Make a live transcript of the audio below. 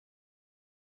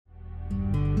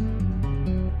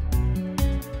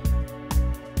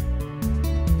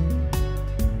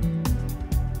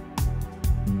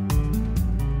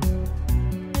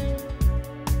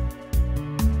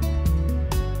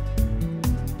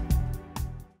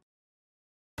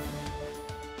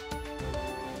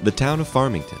The town of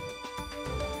Farmington.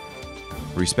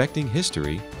 Respecting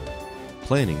history,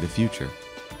 planning the future.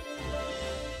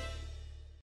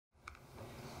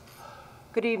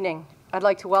 Good evening. I'd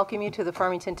like to welcome you to the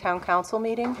Farmington Town Council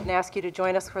meeting and ask you to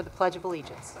join us for the Pledge of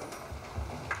Allegiance.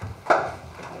 I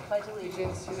pledge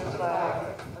allegiance to the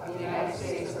flag of the United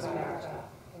States of America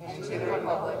and to the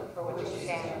republic for which it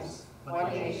stands,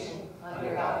 one nation,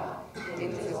 under God,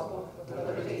 indivisible, with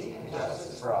liberty and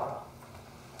justice for all.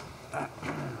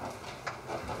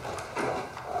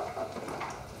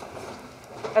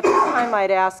 At this time,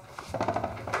 I'd ask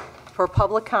for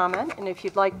public comment, and if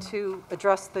you'd like to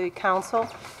address the council,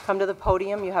 come to the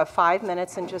podium. You have 5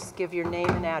 minutes, and just give your name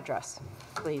and address,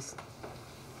 please.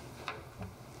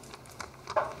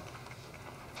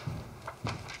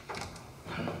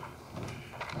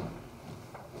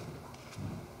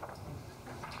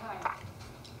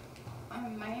 Hi,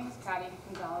 my name is Patty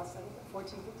Gonzalez. I live at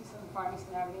 1457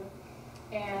 Farmington Avenue,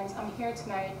 and I'm here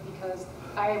tonight because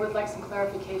I would like some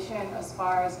clarification as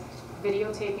far as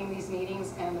videotaping these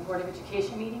meetings and the Board of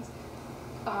Education meetings.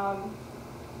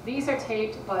 These are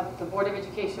taped, but the Board of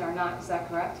Education are not. Is that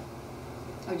correct?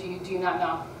 Or do you not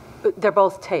know? They're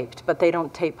both taped, but they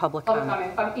don't tape public comment.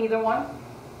 Public comment. Either one?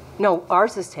 No,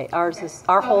 ours is taped.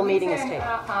 Our whole meeting is taped.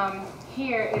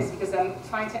 Here is because I'm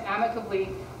trying to amicably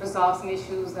resolve some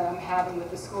issues that I'm having with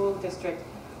the school district.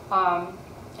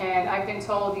 And I've been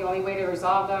told the only way to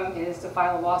resolve them is to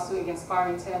file a lawsuit against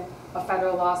Farmington, a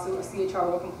federal lawsuit, a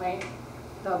CHRO complaint,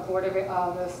 the Board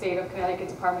of the State of Connecticut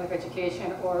Department of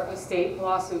Education, or a state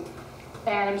lawsuit.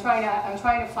 And I'm trying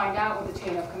to find out what the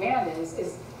chain of command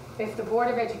is if the Board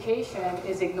of Education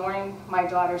is ignoring my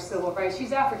daughter's civil rights.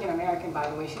 She's African American, by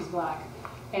the way. She's black,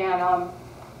 and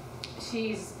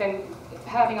she's been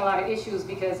having a lot of issues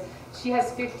because she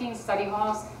has 15 study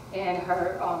halls in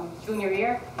her junior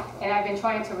year, and I've been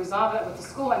trying to resolve that with the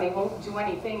school, and they won't do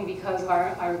anything because of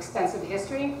our extensive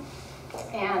history.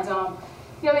 And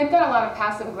you know, they've done a lot of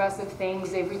passive-aggressive things.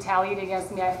 They've retaliated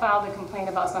against me. I filed a complaint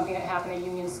about something that happened at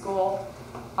Union School.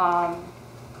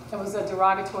 It was a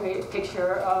derogatory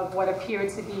picture of what appeared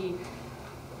to be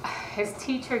his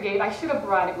teacher gave. I should have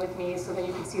brought it with me so that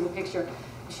you could see the picture.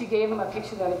 She gave him a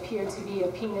picture that appeared to be a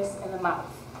penis in the mouth.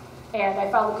 And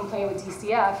I filed a complaint with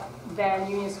DCF. Then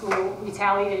Union School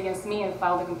retaliated against me and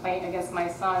filed a complaint against my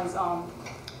son's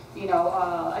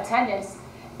attendance.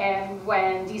 And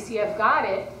when DCF got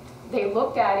it, they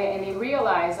looked at it and they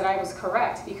realized that I was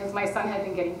correct because my son had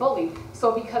been getting bullied.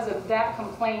 So because of that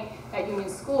complaint at Union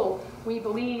School, we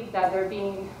believe that they're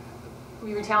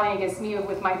retaliating against me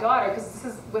with my daughter,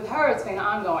 because with her it's been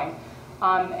ongoing.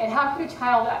 And how could a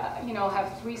child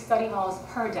have 3 study halls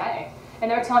per day? And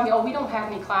they're telling me, oh, we don't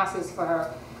have any classes for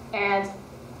her. And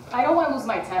I don't want to lose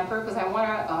my temper because I want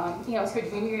her, it's her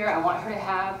junior year, I want her to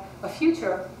have a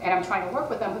future, and I'm trying to work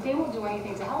with them, but they won't do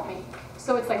anything to help me.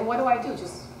 So it's like, what do I do?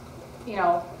 Just,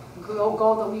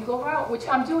 go the legal route, which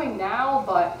I'm doing now,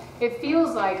 but it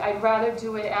feels like I'd rather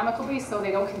do it amicably so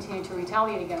they don't continue to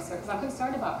retaliate against her, because I'm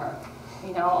concerned about her,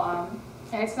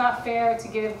 and it's not fair to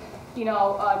give,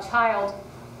 a child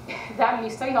that many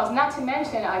study halls. Not to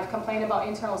mention, I've complained about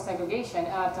internal segregation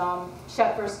at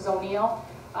Shep versus O'Neill.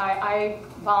 I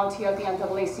volunteer at the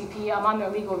NAACP. I'm on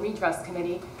their legal redress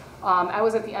committee. I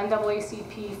was at the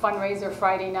NAACP fundraiser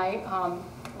Friday night.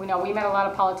 We met a lot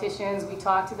of politicians, we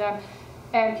talked to them,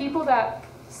 and people that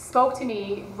spoke to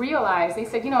me realized, they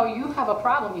said, you have a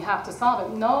problem, you have to solve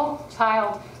it. No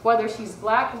child, whether she's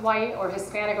black, white, or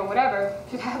Hispanic, or whatever,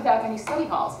 should have that many study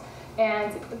halls.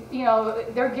 And,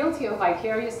 they're guilty of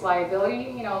vicarious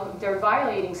liability. They're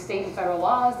violating state and federal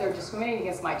laws, they're discriminating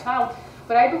against my child.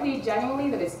 But I believe genuinely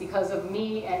that it's because of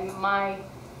me and my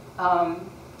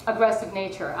aggressive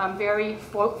nature. I'm very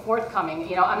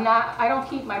forthcoming. I don't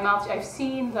keep my mouth. I've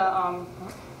seen the,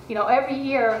 every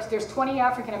year there's 20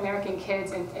 African American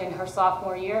kids in her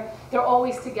sophomore year. They're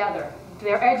always together.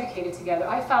 They're educated together.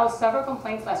 I filed several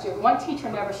complaints last year. One teacher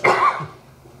never showed up.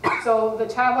 So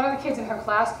one of the kids in her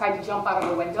class tried to jump out of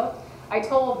the window. I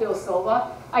told Bill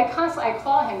Silva, I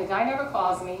call him, the guy never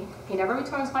calls me, he never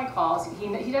returns my calls,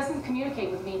 he doesn't communicate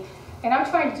with me, and I'm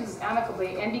trying to do this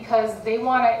amicably, and because they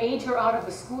want to age her out of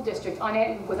the school district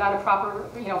without a proper,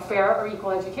 fair or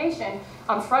equal education,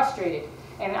 I'm frustrated.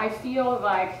 And I feel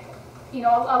like, a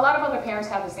lot of other parents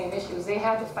have the same issues. They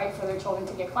had to fight for their children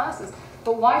to get classes.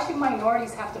 But why should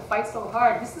minorities have to fight so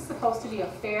hard? This is supposed to be a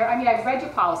fair, I've read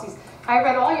your policies. I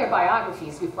read all your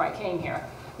biographies before I came here.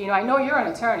 I know you're an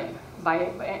attorney,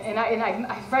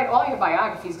 I've read all your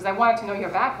biographies because I wanted to know your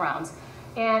backgrounds.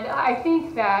 And I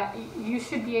think that you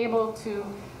should be able to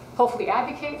hopefully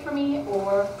advocate for me,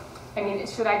 or,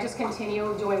 should I just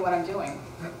continue doing what I'm doing?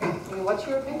 What's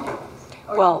your opinion?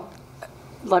 Or- Well,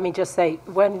 let me just say,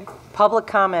 when public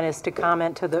comment is to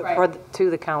comment to the, Right. or to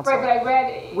the council. Right, but I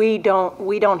read. We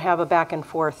don't have a back and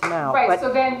forth now. Right, but-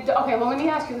 so then, okay, well, let me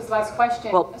ask you this last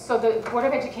question. Well- So the Board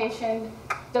of Education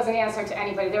doesn't answer to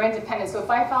anybody, they're independent, so if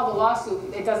I filed a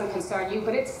lawsuit, it doesn't concern you,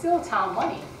 but it's still town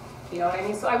money, you know what I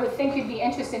mean? So I would think you'd be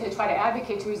interested to try to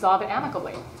advocate to resolve it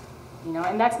amicably, you know,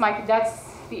 and that's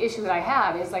the issue that I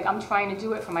have, is like, I'm trying to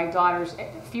do it for my daughter's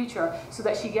future, so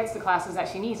that she gets the classes that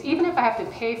she needs. Even if I have to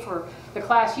pay for the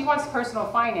class, she wants personal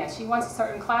finance, she wants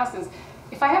certain classes.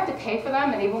 If I have to pay for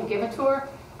them and they won't give it to her,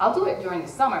 I'll do it during the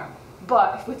summer.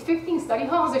 But with 15 study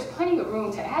halls, there's plenty of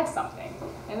room to add something.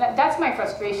 And that's my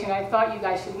frustration. I thought you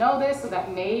guys should know this, so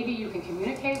that maybe you can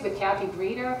communicate with Kathy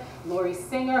Breeder, Lori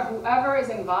Singer, whoever is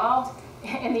involved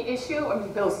in the issue, or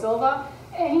Bill Silva,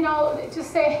 and, you know,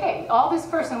 just say, hey, all this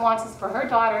person wants is for her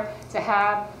daughter to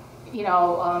have, you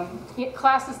know,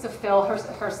 classes to fill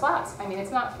her slots. I mean,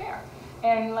 it's not fair.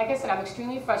 And like I said, I'm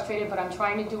extremely frustrated, but I'm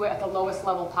trying to do it at the lowest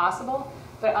level possible,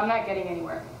 but I'm not getting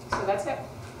anywhere. So that's it.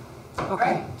 Okay. All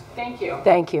right. Thank you.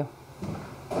 Thank you.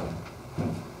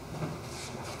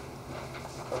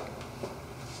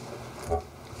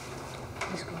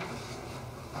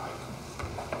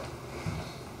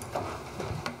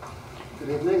 Good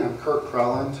evening, I'm Kurt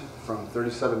Crowland from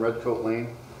 37 Redcoat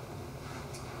Lane.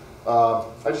 I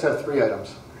just have 3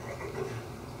 items.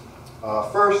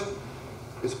 First,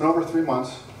 it's been over 3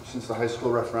 months since the high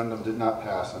school referendum did not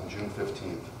pass on June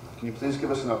 15th. Can you please give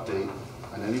us an update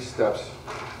on any steps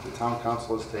the town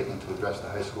council has taken to address the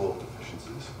high school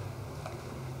deficiencies?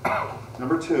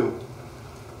 Number two,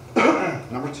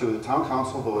 the town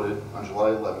council voted on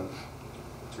July 11th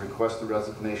to request the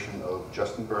resignation of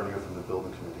Justin Bernier from the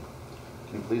building committee.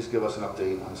 Can you please give us an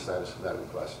update on the status of that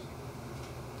request?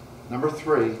 Number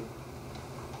 3,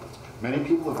 many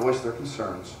people have voiced their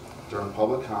concerns during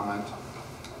public comment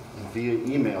and via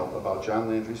email about John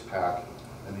Landry's PAC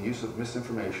and the use of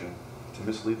misinformation to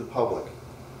mislead the public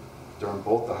during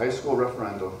both the high school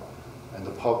referendum and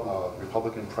the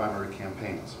Republican primary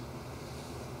campaigns.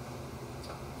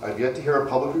 I've yet to hear a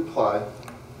public reply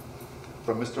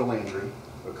from Mr. Landry,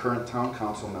 a current town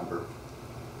council member,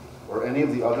 or any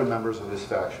of the other members of his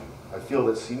faction. I feel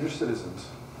that senior citizens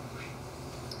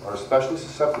are especially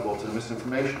susceptible to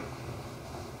misinformation,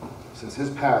 since his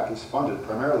PAC is funded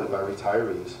primarily by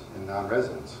retirees and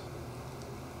non-residents.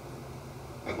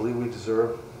 I believe we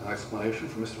deserve an explanation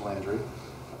from Mr. Landry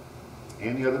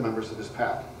and the other members of his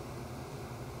PAC.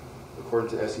 According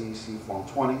to SEC Form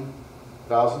 20,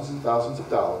 thousands and thousands of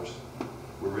dollars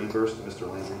were reimbursed to Mr.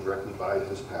 Landry directly by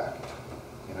his PAC,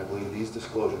 and I believe these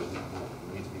disclosures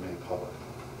need to be made public.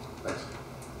 Thanks.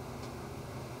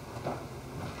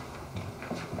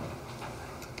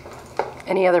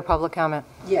 Any other public comment?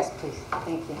 Yes, please.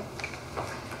 Thank you.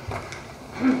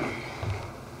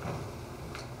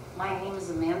 My name is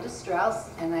Amanda Strauss,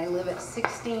 and I live at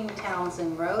 16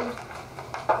 Townsend Road.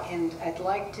 And I'd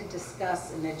like to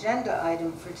discuss an agenda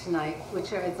item for tonight,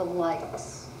 which are the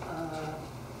lights.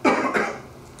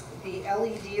 The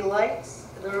LED lights,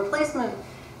 the replacement,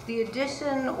 the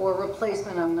addition or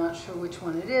replacement, I'm not sure which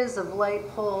one it is, of light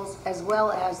poles, as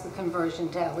well as the conversion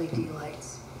to LED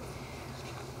lights.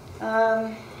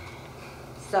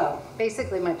 So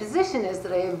basically my position is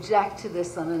that I object to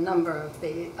this on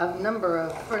for a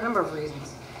number of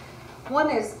reasons. One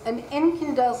is an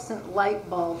incandescent light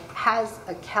bulb has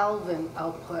a Kelvin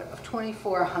output of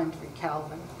 2400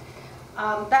 Kelvin.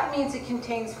 That means it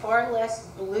contains far less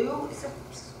blue. Is it,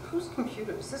 whose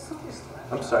computer? Is this somebody's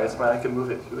laptop? I'm sorry, it's mine. I can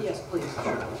move it. Yes, please.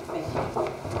 Sure. Thank you.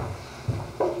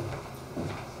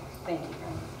 Thank you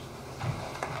very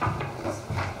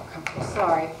much.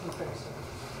 Sorry.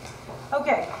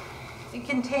 Okay. It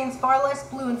contains far less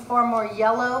blue and far more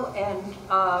yellow and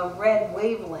red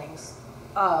wavelengths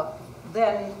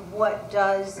than what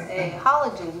does a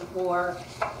halogen or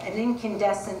an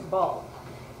incandescent bulb.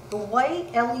 The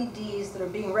white LEDs that are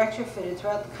being retrofitted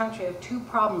throughout the country have 2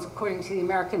 problems according to the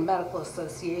American Medical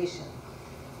Association.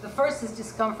 The first is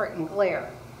discomfort and glare.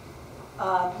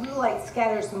 Blue light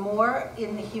scatters more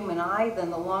in the human eye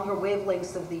than the longer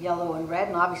wavelengths of the yellow and red,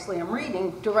 and obviously I'm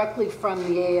reading directly from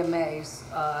the AMA's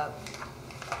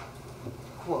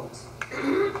quotes.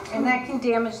 And that can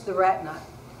damage the retina.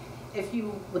 If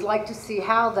you would like to see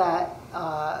how that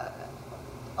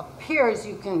appears,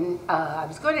 you can, I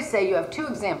was going to say you have 2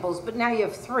 examples, but now you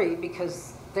have 3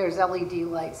 because there's LED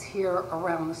lights here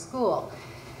around the school.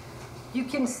 You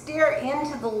can stare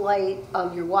into the light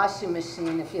of your washing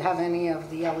machine if you have any of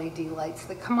the LED lights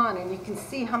that come on, and you can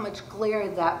see how much glare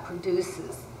that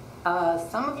produces.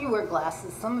 Some of you wear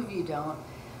glasses, some of you don't.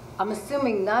 I'm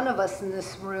assuming none of us in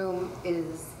this room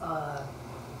is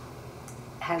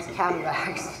has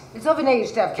cataracts. It's of an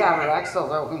age to have cataracts,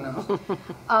 although who knows.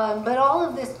 But all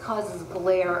of this causes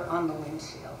glare on the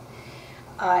windshield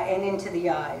and into the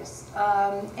eyes.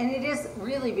 And it is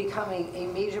really becoming a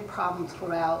major problem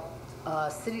throughout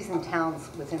cities and towns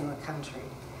within the country.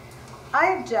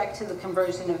 I object to the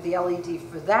conversion of the LED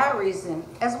for that reason,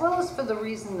 as well as for the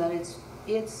reason that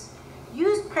it's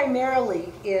used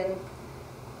primarily in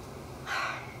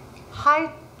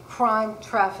high crime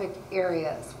traffic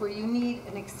areas where you need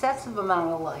an excessive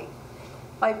amount of light.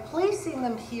 By placing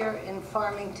them here in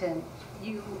Farmington,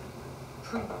 you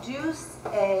produce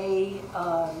a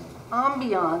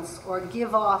ambiance or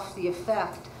give off the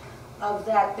effect of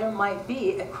that there might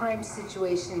be a crime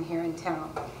situation here in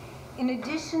town. In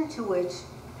addition to which,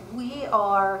 we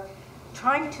are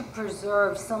trying to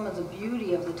preserve some of the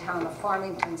beauty of the town of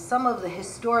Farmington, some of the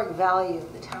historic value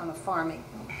of the town of Farmington.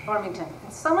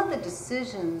 And some of the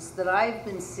decisions that I've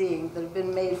been seeing that have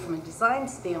been made from a design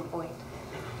standpoint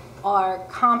are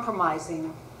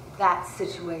compromising that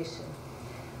situation.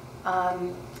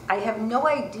 I have no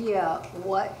idea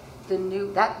what the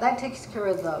new, that takes care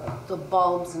of the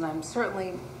bulbs, and I'm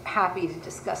certainly happy to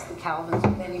discuss the Calvins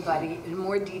with anybody in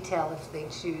more detail if they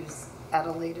choose at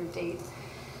a later date.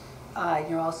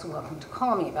 You're also welcome to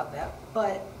call me about that.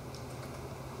 But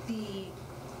the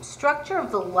structure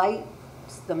of the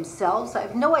lights themselves, I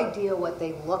have no idea what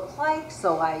they look like,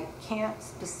 so I can't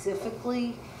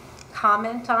specifically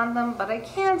comment on them, but I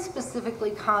can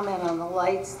specifically comment on the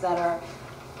lights that are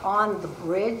on the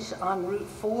bridge on Route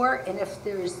 4, and if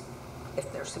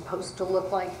they're supposed to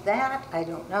look like that, I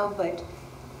don't know, but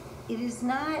it is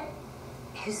not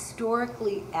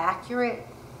historically accurate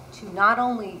to not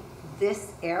only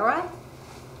this era,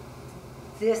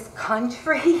 this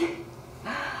country,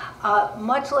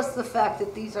 much less the fact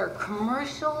that these are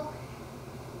commercial,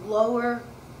 lower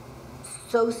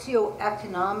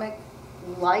socioeconomic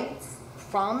lights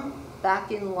from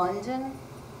back in London,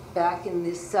 back in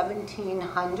the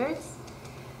 1700s.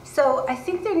 So I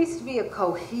think there needs to be a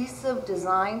cohesive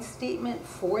design statement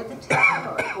for the town,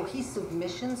 or a cohesive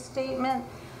mission statement,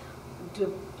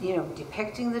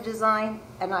 depicting the design.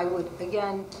 And I would,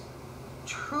 again,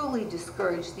 truly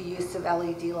discourage the use of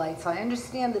LED lights. I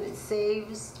understand that it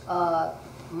saves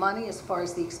money as far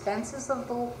as the expenses of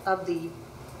the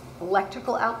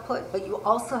electrical output, but you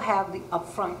also have the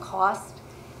upfront cost.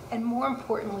 And more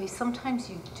importantly, sometimes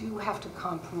you do have to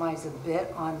compromise a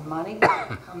bit on money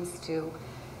when it comes to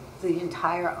the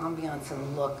entire ambiance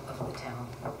and look of the town.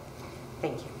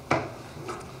 Thank you.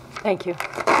 Thank you.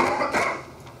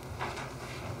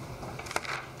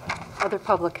 Other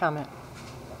public comment?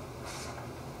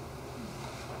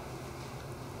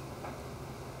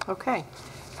 Okay.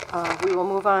 We will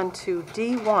move on to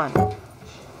D1.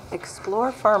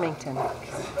 Explore Farmington.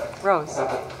 Rose.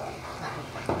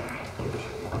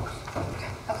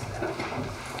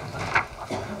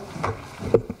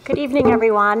 Good evening,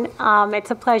 everyone.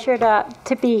 It's a pleasure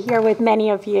to be here with many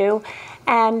of you.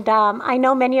 And I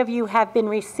know many of you have been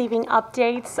receiving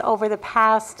updates over the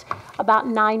past about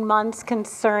 9 months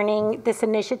concerning this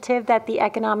initiative that the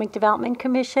Economic Development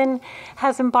Commission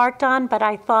has embarked on, but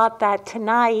I thought that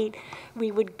tonight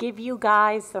we would give you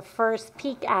guys the first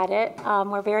peek at it.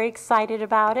 We're very excited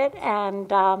about it,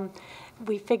 and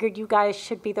we figured you guys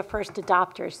should be the first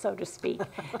adopters, so to speak.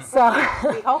 So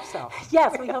We hope so.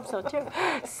 yes, we hope so too.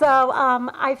 So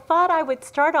I thought I would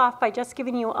start off by just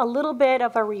giving you a little bit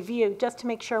of a review, just to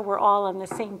make sure we're all on the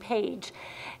same page.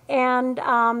 And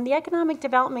the Economic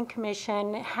Development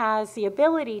Commission has the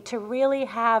ability to really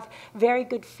have very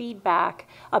good feedback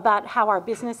about how our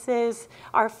businesses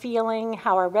are feeling,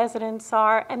 how our residents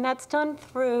are, and that's done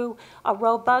through a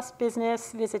robust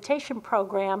business visitation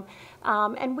program.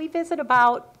 And we visit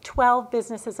about 12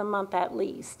 businesses a month at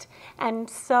least. And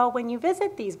so when you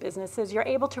visit these businesses, you're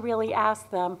able to really ask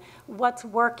them what's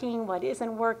working, what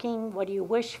isn't working, what do you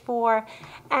wish for.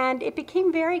 And it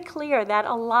became very clear that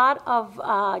a lot of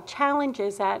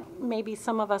challenges that maybe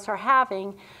some of us are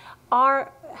having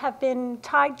have been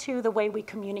tied to the way we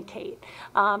communicate.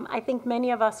 I think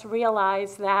many of us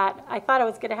realize that I thought I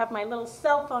was going to have my little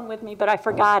cell phone with me, but I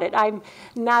forgot it. I'm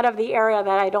not of the area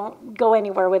that I don't go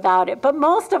anywhere without it. But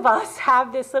most of us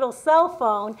have this little cell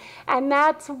phone, and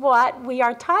that's what we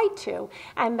are tied to,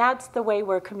 and that's the way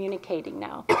we're communicating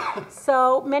now.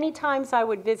 So many times I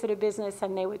would visit a business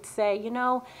and they would say, you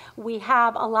know, we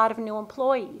have a lot of new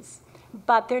employees,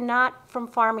 but they're not from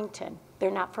Farmington.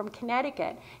 They're not from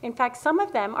Connecticut. In fact, some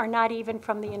of them are not even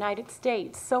from the United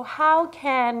States. So how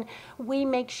can we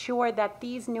make sure that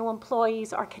these new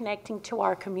employees are connecting to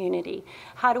our community?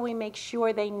 How do we make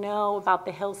sure they know about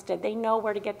the Hillstead? They know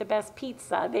where to get the best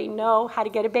pizza. They know how to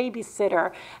get a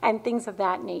babysitter and things of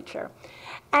that nature.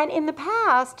 And in the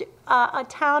past, a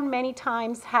town many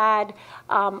times had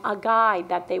a guide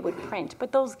that they would print,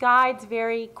 but those guides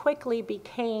very quickly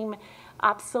became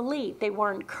obsolete. They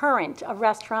weren't current. A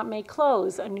restaurant may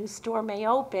close, a new store may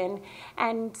open,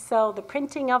 and so the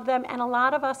printing of them, and a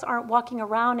lot of us aren't walking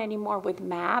around anymore with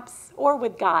maps or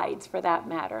with guides for that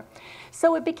matter.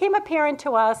 So it became apparent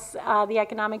to us, the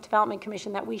Economic Development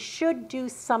Commission, that we should do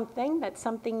something, that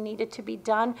something needed to be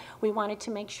done. We wanted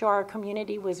to make sure our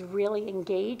community was really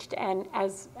engaged, and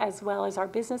as well as our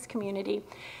business community.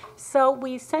 So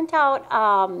we sent out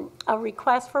a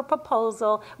request for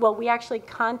proposal. Well, we actually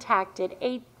contacted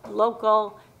 8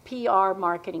 local PR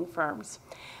marketing firms,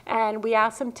 and we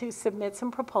asked them to submit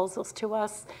some proposals to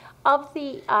us. Of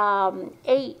the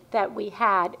 8 that we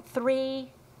had,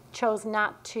 3 chose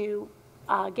not to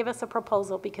give us a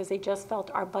proposal because they just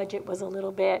felt our budget was a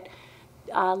little bit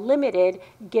limited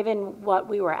given what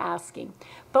we were asking.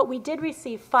 But we did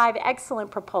receive 5 excellent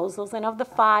proposals, and of the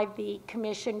 5, the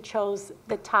commission chose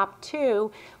the top 2.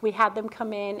 We had them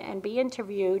come in and be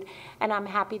interviewed, and I'm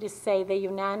happy to say they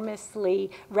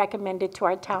unanimously recommended to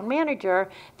our town manager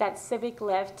that Civic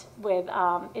Lift with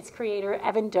its creator,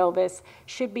 Evan Dobis,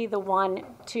 should be the one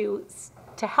to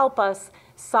help us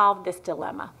solve this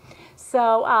dilemma.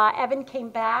 So Evan came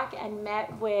back and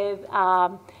met with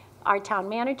our town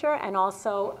manager and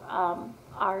also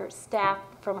our staff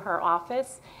from her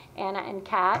office, Anna and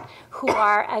Kat, who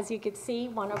are, as you can see,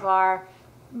 one of our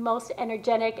most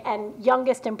energetic and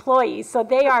youngest employees. So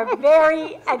they are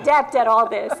very adept at all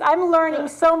this. I'm learning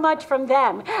so much from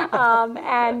them,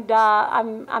 and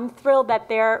I'm thrilled that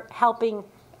they're helping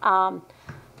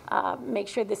make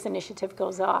sure this initiative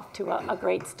goes off to a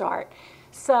great start.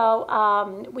 So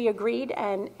we agreed,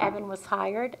 and Evan was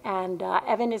hired, and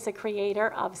Evan is a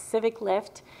creator of Civic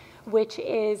Lift, which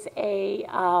is a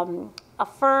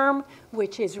firm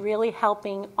which is really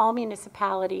helping all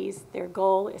municipalities. Their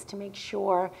goal is to make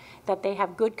sure that they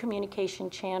have good communication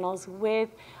channels with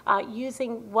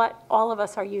using what all of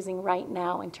us are using right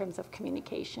now in terms of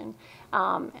communication,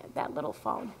 that little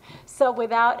phone. So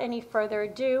without any further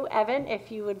ado, Evan,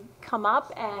 if you would come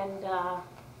up and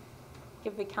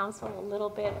give the council a little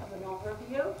bit of an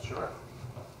overview. Sure.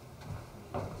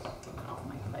 Oh,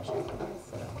 my pleasure. The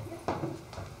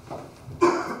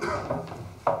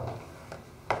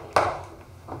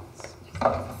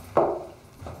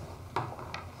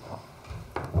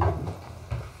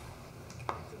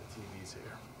TV's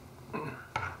here.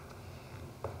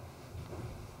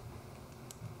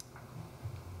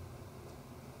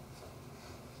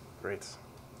 Great.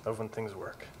 Love when things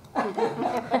work.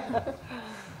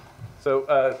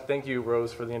 So thank you,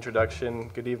 Rose, for the introduction.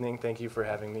 Good evening. Thank you for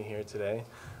having me here today.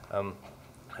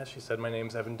 As she said, my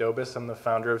name's Evan Dobis. I'm the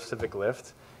founder of Civic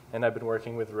Lift, and I've been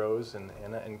working with Rose and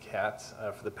Anna and Kat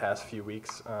for the past few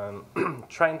weeks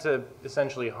trying to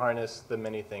essentially harness the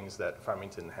many things that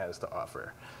Farmington has to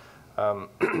offer.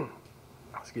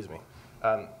 Excuse me.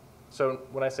 So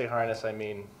when I say harness, I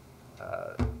mean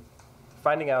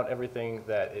finding out everything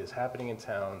that is happening in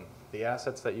town, the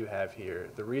assets that you have here,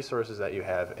 the resources that you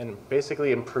have, and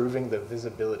basically improving the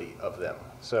visibility of them.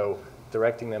 So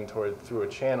directing them through a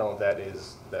channel that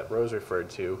Rose referred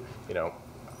to, you know,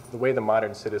 the way the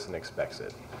modern citizen expects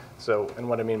it. So, and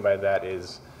what I mean by that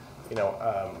is, you know,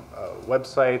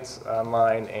 websites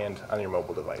online and on your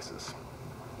mobile devices.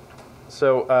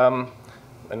 So,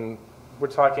 and we're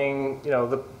talking, you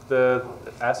know, the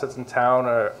assets in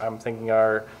town I'm thinking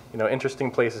are, you know,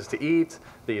 interesting places to eat,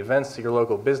 the events that your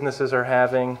local businesses are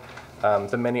having,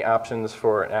 the many options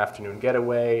for an afternoon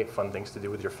getaway, fun things to do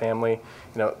with your family.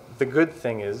 You know, the good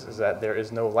thing is that there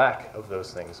is no lack of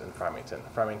those things in Farmington.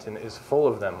 Farmington is full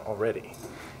of them already.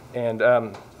 And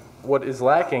what is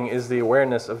lacking is the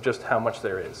awareness of just how much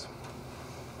there is.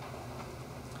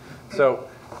 So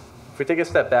if we take a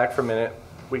step back for a minute,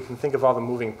 we can think of all the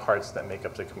moving parts that make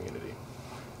up the community.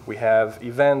 We have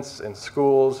events and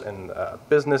schools and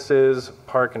businesses,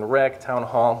 park and rec, town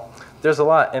hall. There's a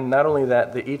lot, and not only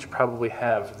that, they each probably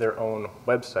have their own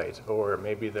website or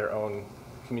maybe their own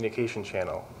communication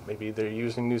channel. Maybe they're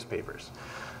using newspapers.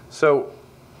 So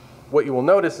what you will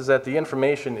notice is that the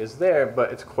information is there,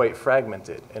 but it's quite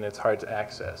fragmented and it's hard to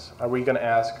access. Are we going to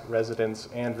ask residents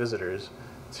and visitors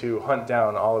to hunt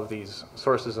down all of these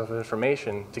sources of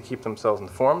information to keep themselves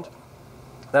informed?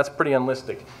 That's pretty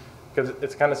unrealistic. Because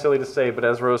it's kind of silly to say, but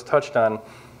as Rose touched on,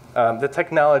 The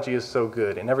technology is so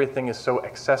good and everything is so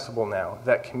accessible now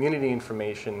that community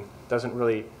information doesn't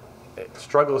really, it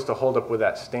struggles to hold up with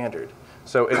that standard.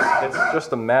 So it's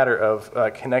just a matter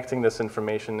of connecting this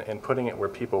information and putting it where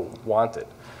people want it.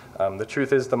 The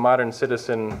truth is the modern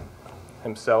citizen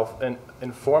himself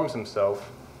informs himself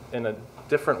in a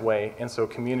different way, and so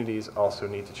communities also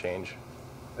need to change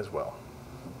as well.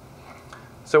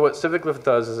 So what CivicLift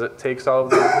does is it takes all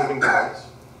of these moving parts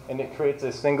and it creates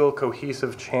a single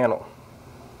cohesive channel.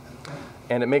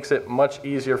 And it makes it much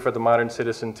easier for the modern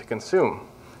citizen to consume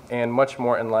and much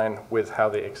more in line with how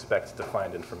they expect to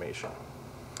find information.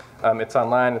 It's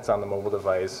online, it's on the mobile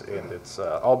device, and it's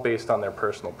all based on their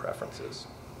personal preferences.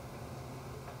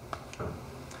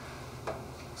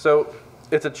 So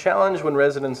it's a challenge when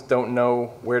residents don't know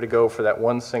where to go for that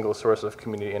one single source of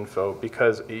community info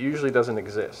because it usually doesn't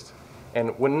exist.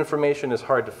 And when information is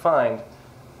hard to find,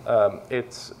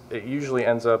 it usually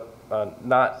ends up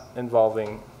not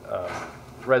involving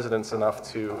residents enough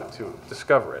to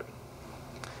discover it.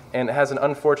 And it has an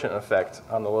unfortunate effect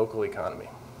on the local economy.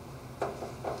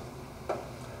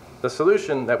 The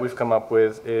solution that we've come up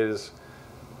with is,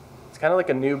 it's kind of like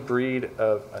a new breed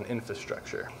of an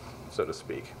infrastructure, so to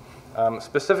speak,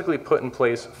 specifically put in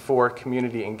place for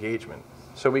community engagement.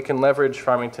 So we can leverage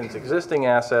Farmington's existing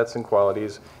assets and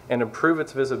qualities and improve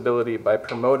its visibility by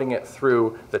promoting it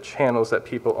through the channels that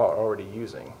people are already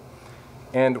using.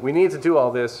 And we need to do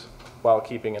all this while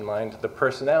keeping in mind the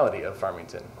personality of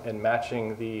Farmington and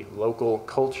matching the local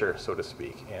culture, so to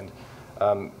speak, and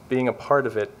being a part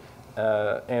of it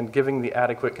and giving the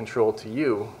adequate control to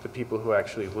you, the people who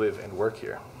actually live and work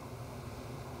here.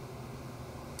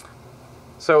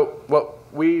 So what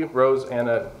we, Rose,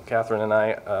 Anna, Catherine, and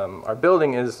I are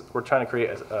building is we're trying to create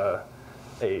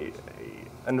an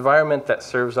environment that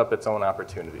serves up its own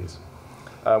opportunities.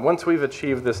 Once we've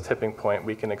achieved this tipping point,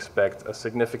 we can expect a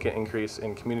significant increase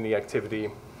in community activity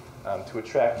to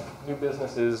attract new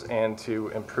businesses and to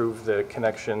improve the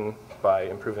connection by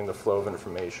improving the flow of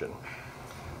information.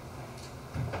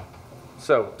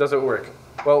 So, does it work?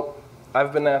 Well,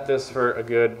 I've been at this for a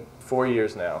good 4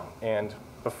 years now, and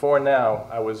before now,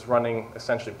 I was running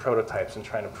essentially prototypes and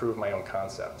trying to prove my own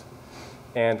concept.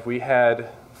 And we had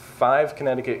 5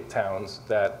 Connecticut towns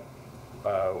that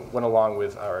went along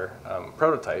with our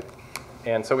prototype.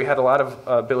 And so we had a lot of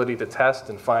ability to test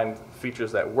and find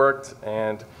features that worked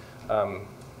and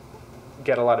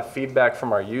get a lot of feedback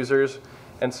from our users.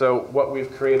 And so what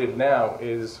we've created now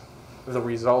is the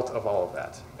result of all of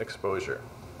that exposure.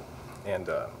 And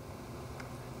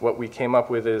what we came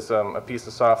up with is a piece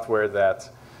of software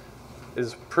that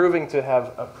is proving to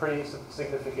have a pretty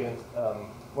significant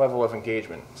level of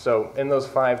engagement. So in those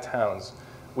 5 towns,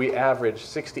 we average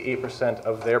 68%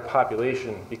 of their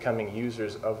population becoming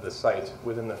users of the site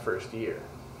within the first year.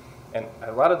 And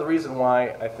a lot of the reason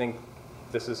why I think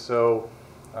this is so,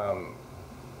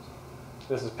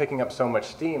 this is picking up so much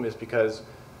steam is because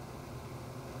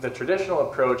the traditional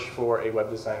approach for a web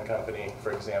design company,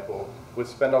 for example, would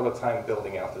spend all the time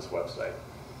building out this website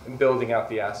and building out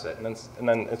the asset, and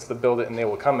then it's the build it and they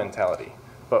will come mentality.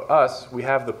 But us, we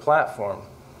have the platform,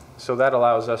 so that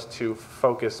allows us to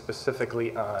focus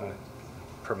specifically on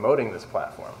promoting this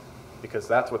platform, because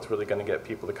that's what's really going to get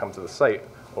people to come to the site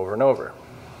over and over.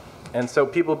 And so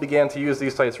people began to use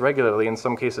these sites regularly, in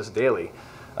some cases daily.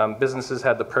 Businesses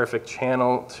had the perfect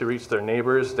channel to reach their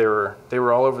neighbors. They were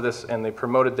all over this, and they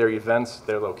promoted their events,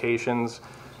 their locations,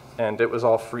 and it was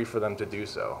all free for them to do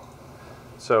so.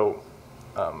 So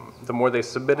the more they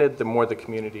submitted, the more the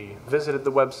community visited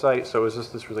the website, so it was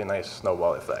just this really nice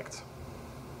snowball effect.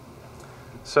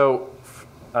 So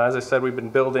as I said, we've been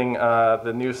building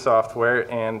the new software,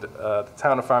 and the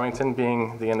town of Farmington,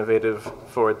 being the innovative,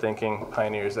 forward-thinking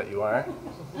pioneers that you are,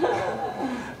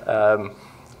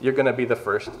 you're going to be the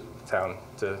first town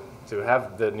to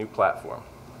have the new platform.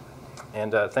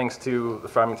 And thanks to the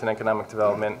Farmington Economic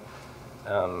Development,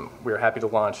 we're happy to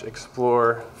launch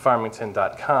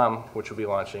explorefarmington.com, which will be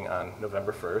launching on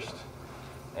November 1st,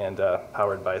 and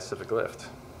powered by CivicLift.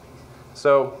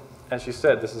 So, as you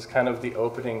said, this is kind of the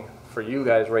opening for you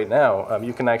guys right now.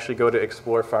 You can actually go to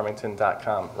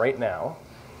explorefarmington.com right now,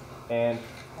 and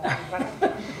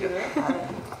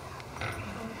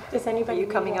Does anybody? Are you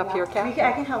coming up here, Kat? I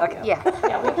can help you. Yeah.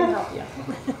 Yeah, we can help you.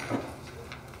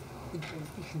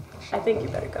 I think you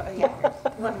better go. Yeah.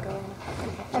 You want to go in?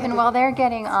 Evan, while they're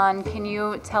getting on, can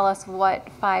you tell us what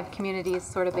 5 communities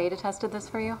sort of beta tested this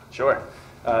for you? sure.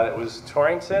 It was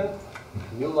Torrington,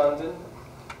 New London,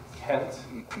 Kent,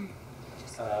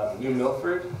 New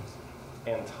Milford,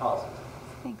 and Taunton.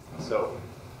 Thanks. So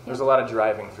there's a lot of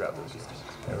driving throughout those years.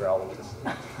 They were all over this.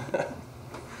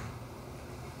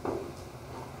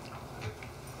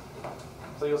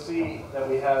 So you'll see that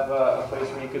we have a place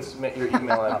where you could submit your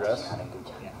email address.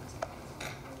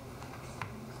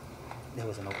 There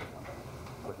was an open one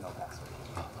with no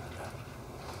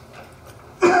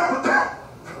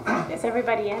password. Is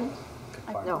everybody in?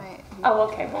 No. Oh,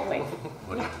 okay, we'll wait.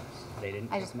 They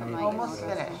didn't. I just put my Almost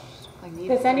email address. finished. Like,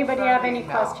 Does anybody have any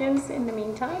questions in the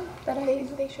meantime that I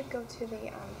They should go to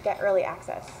the get early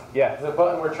access. Yeah, the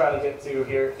button we're trying to get to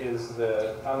here is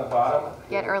on the bottom.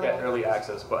 Get early Get early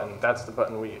access button. That's the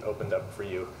button we opened up for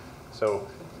you. So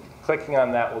clicking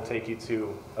on that will take you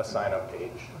to a sign-up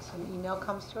page. So an email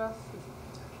comes to us?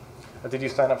 Did you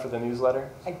sign up for the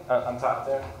newsletter on top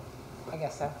there? I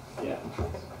guess so. Yeah.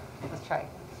 Let's try.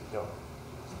 Go.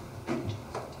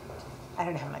 I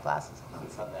don't have my glasses on.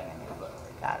 It's on that newsletter.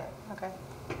 Got it. Okay.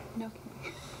 No.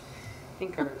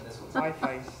 Tinker,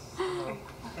 Wi-Fi.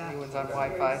 Anyone's on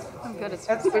Wi-Fi. I'm good. It's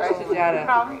That's Switch right. to data.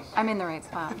 I'm in the right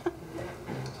spot.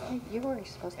 You were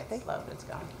supposed to It's slow, but it's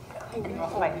gone.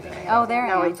 Oh, there I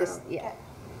No, am. I just, yeah.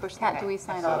 Push Kat, that. do we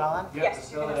sign Fill it all up? in?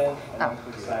 Yes. Fill it in and then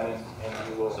click sign in and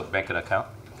you will. So bank an account?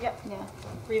 Yeah.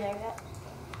 relay that?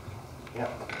 Yeah,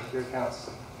 your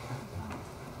accounts.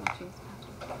 Oh, geez.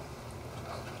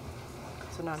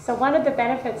 So one of the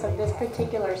benefits of this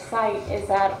particular site is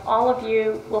that all of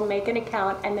you will make an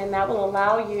account, and then that will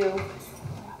allow you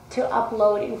to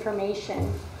upload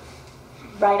information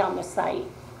right on the site.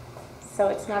 So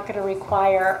it's not going to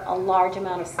require a large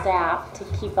amount of staff to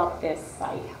keep up this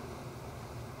site.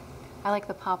 I like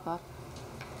the pop-up.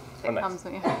 Oh, It nice. comes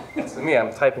with you. It's me,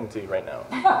 I'm typing to you right now.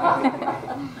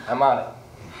 I'm on it.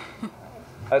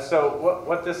 So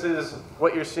what this is,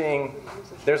 what you're seeing,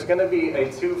 there's going to be a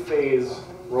 2-phase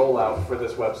rollout for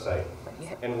this website.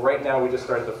 And right now we just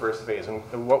started the first phase. And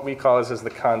what we call this is the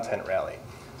content rally.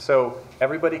 So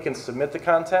everybody can submit the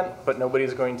content, but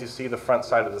nobody's going to see the front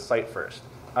side of the site first.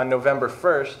 On November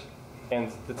 1st, and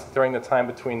during the time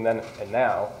between then and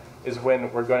now, is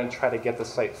when we're going to try to get the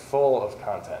site full of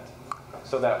content.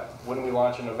 So that when we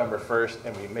launch on November 1st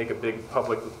and we make a big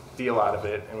public deal out of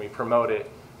it and we promote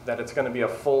it, that it's going to be a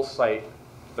full site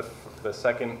the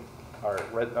second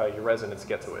your residents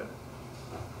get to it.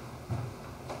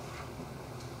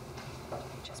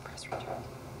 Just press return.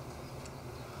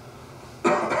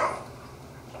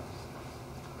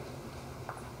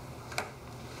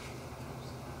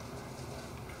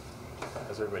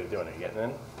 How's everybody doing? Are you getting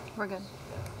in? We're good.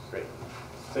 Great.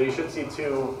 So you should see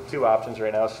two options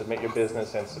right now, submit your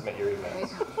business and submit your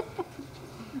emails.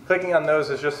 Clicking on those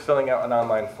is just filling out an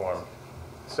online form.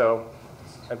 So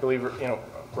I believe,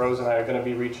 Rose and I are going to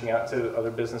be reaching out to other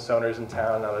business owners in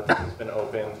town now that this has been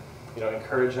opened,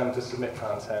 encourage them to submit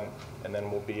content, and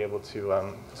then we'll be able to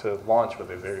launch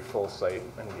with a very full site,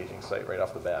 an engaging site right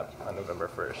off the bat on November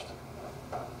 1st.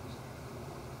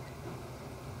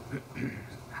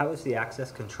 How is the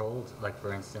access controlled? Like,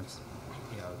 for instance,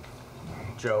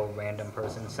 Joe, random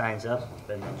person, signs up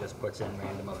and then just puts in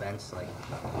random events like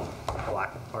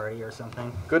block party or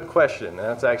something? Good question, and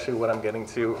that's actually what I'm getting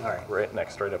to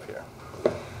right up here.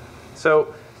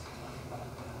 So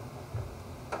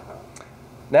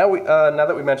now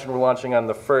that we mentioned we're launching on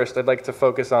the 1st, I'd like to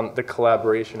focus on the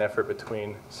collaboration effort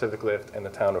between Civic Lift and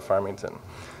the town of Farmington.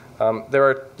 There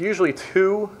are usually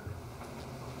two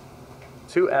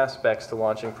aspects to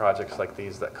launching projects like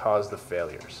these that cause the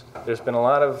failures. There's been a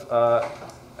lot of,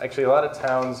 actually a lot of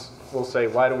towns will say,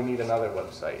 why do we need another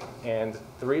website? And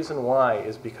the reason why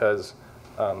is because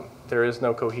there is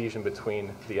no cohesion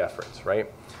between the efforts,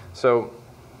 right? So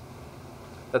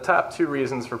the top 2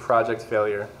 reasons for project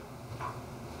failure,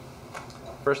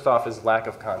 first off, is lack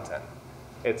of content.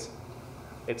 It's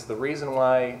the reason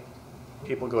why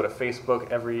people go to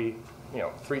Facebook every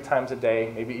 3 times a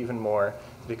day, maybe even more,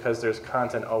 because there's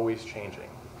content always changing.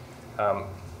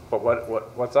 But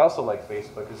what's also like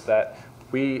Facebook is that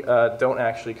we don't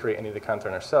actually create any of the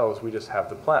content ourselves, we just have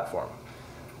the platform.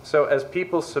 So as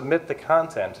people submit the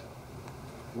content,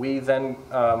 we then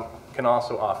can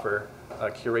also offer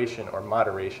curation or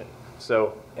moderation.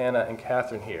 So Anna and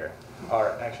Catherine here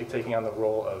are actually taking on the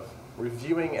role of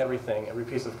reviewing everything, every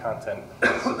piece of content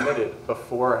submitted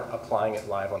before applying it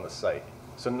live on the site.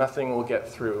 So nothing will get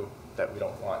through that we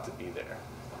don't want to be there.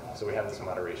 So we have this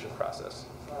moderation process.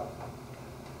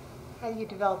 How do you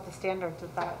develop the standards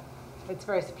of that? It's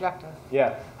very subjective.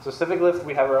 Yeah, so Civic Lift,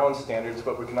 we have our own standards,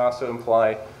 but we can also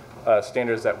imply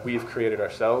standards that we've created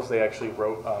ourselves. They actually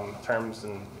wrote terms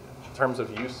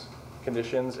of use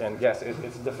conditions, and yes,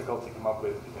 it's difficult to come up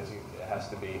with because it has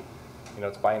to be,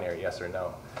 it's binary, yes or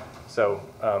no. So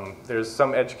there's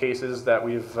some edge cases that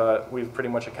we've pretty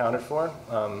much accounted for,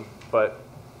 but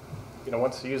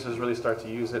once the users really start to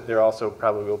use it, there also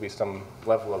probably will be some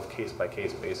level of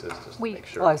case-by-case basis just to make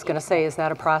sure. Well, I was going to say, is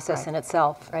that a process in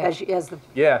itself?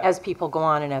 As people go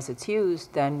on and as it's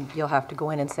used, then you'll have to go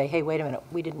in and say, hey, wait a minute,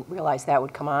 we didn't realize that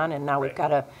would come on, and now we've got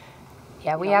to,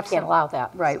 Yeah, we can't allow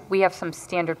that. Right, we have some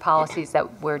standard policies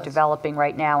that we're developing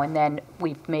right now, and then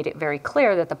we've made it very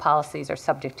clear that the policies are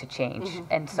subject to change.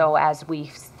 And so as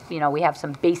we have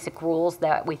some basic rules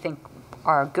that we think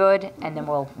are good, and then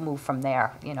we'll move from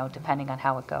there, depending on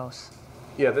how it goes.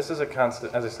 Yeah, this is a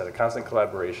constant, as I said, a constant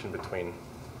collaboration between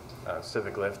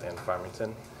Civic Lift and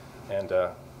Farmington. And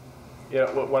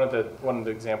one of the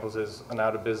examples is an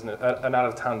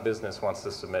out-of-town business wants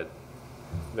to submit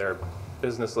their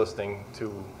business listing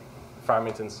to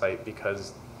Farmington's site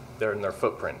because they're in their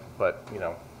footprint. But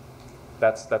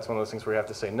that's one of those things where you have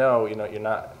to say, no, you're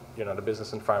not a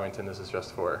business in Farmington. This is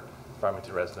just for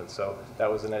Farmington residents. So that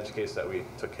was an edge case that we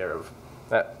took care of.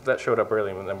 That showed up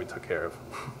early, and then we took care of.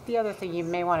 The other thing you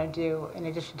may want to do, in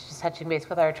addition to just touching base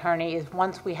with our attorney, is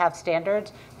once we have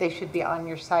standards, they should be on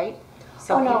your site.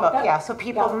 So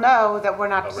people know that we're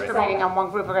not discriminating on one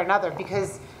group or another,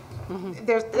 because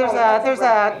there's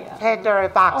a Pandora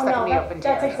box that can be opened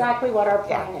here. That's exactly what our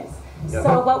plan is.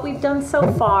 So what we've done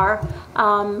so far,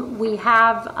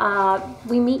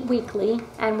 we meet weekly,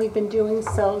 and we've been doing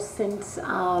so since,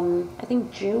 I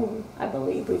think June, I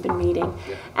believe, we've been meeting.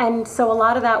 And so a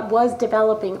lot of that was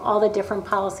developing all the different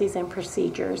policies and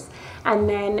procedures. And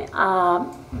then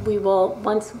we will,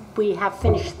 once we have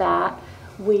finished that,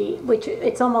 which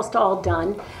it's almost all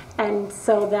done. And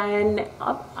so then,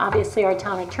 obviously, our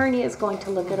town attorney is going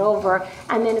to look it over,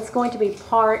 and then it's going to be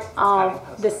part of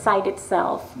the site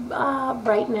itself.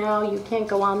 Right now, you can't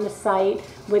go on the site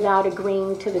without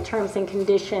agreeing to the terms and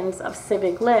conditions of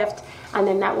Civic Lift, and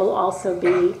then that will also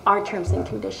be our terms and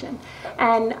condition.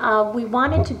 And we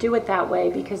wanted to do it that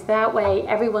way because that way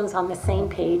everyone's on the same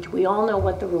page. We all know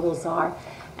what the rules are,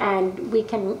 and we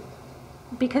can.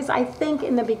 Because I think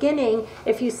in the beginning,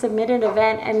 if you submit an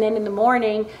event and then in the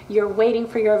morning you're waiting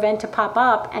for your event to pop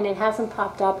up and it hasn't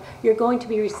popped up, you're going to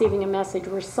be receiving a message,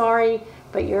 we're sorry,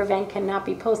 but your event cannot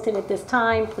be posted at this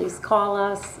time, please call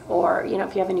us, or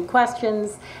if you have any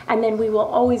questions, and then we will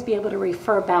always be able to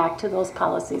refer back to those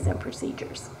policies and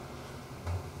procedures.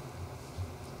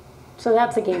 So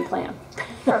that's a game plan.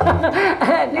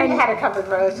 And you had it covered,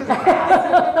 Rose.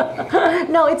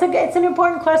 No, it's an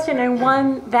important question, and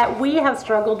one that we have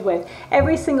struggled with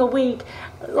every single week.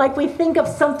 Like, we think of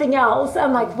something else.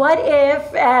 I'm like, what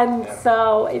if? And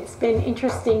so it's been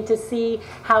interesting to see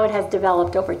how it has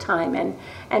developed over time.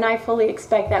 And I fully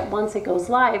expect that once it goes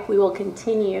live, we will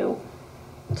continue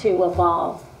to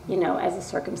evolve, as the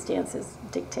circumstances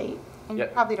dictate. And you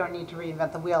probably don't need to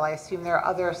reinvent the wheel. I assume there are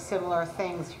other similar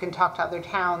things. You can talk to other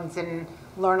towns and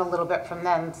learn a little bit from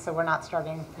them, so we're not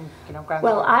starting from, ground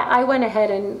Well, zero. I went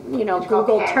ahead and,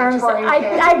 Googled terms.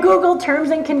 I Googled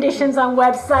terms and conditions on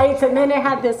websites, and then it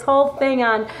had this whole thing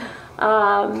on,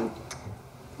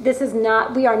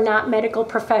 we are not medical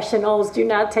professionals, do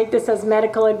not take this as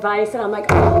medical advice. And I'm like,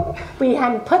 oh, we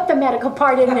hadn't put the medical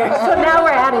part in there, so now we're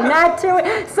adding that to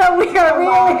it. So we are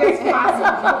really...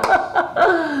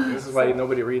 This is why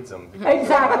nobody reads them.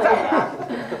 Exactly.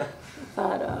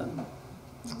 But,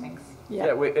 Thanks.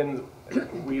 Yeah,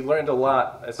 we learned a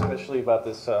lot, especially about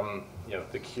this,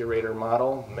 the curator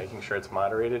model, making sure it's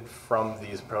moderated from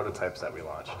these prototypes that we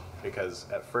launched. Because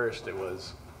at first it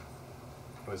was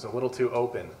a little too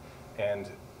open, and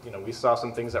we saw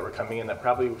some things that were coming in that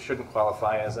probably shouldn't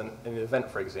qualify as an event.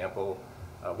 For example,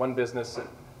 one business,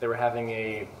 they were having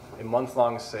a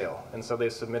month-long sale, and so they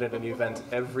submitted an event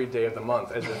every day of the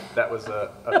month as if that was a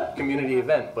community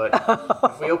event. But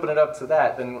if we open it up to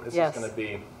that, then it's just going to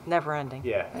be never ending.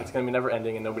 Yeah, it's going to be never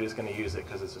ending, and nobody's going to use it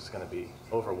because it's just going to be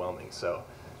overwhelming. So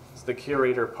it's the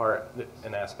curator part,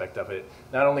 an aspect of it.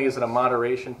 Not only is it a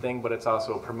moderation thing, but it's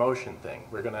also a promotion thing.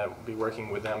 We're going to be working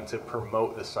with them to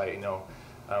promote the site.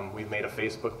 We've made a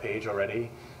Facebook page already.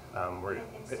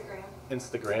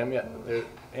 Instagram, yeah.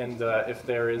 And if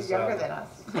there is... You're younger than us.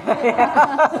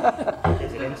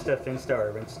 Is it Insta, Finsta,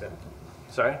 or Insta?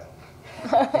 Sorry?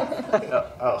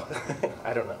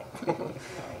 I don't know.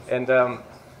 And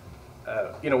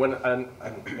when an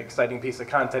exciting piece of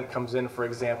content comes in, for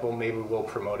example, maybe we'll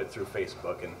promote it through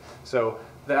Facebook. And so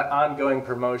that ongoing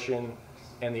promotion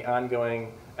and the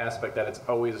ongoing aspect that it's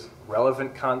always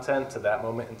relevant content to that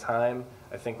moment in time,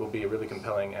 I think will be a really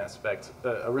compelling aspect,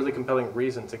 a really compelling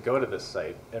reason to go to this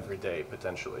site every day,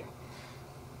 potentially.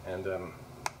 And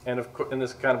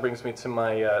this kind of brings me to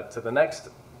my to the next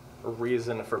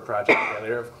reason for project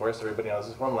failure. Of course, everybody knows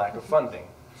is one, lack of funding.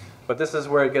 But this is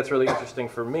where it gets really interesting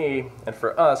for me and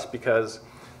for us, because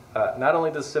Not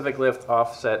only does Civic Lift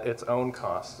offset its own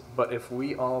costs, but if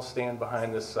we all stand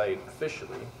behind this site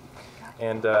officially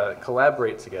and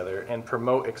collaborate together and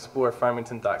promote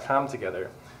explorefarmington.com together,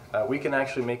 we can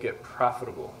actually make it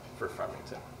profitable for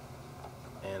Farmington.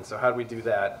 And so how do we do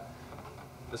that?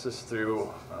 This is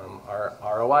through our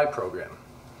ROI program.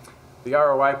 The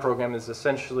ROI program is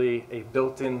essentially a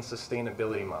built-in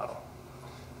sustainability model.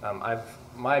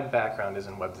 My background is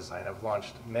in web design. I've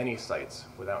launched many sites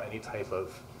without any type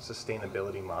of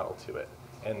sustainability model to it.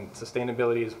 And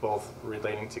sustainability is both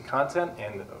relating to content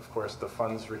and, of course, the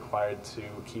funds required to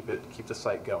keep the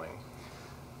site going.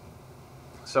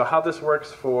 So how this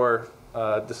works for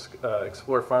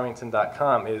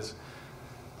explorefarmington.com is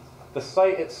the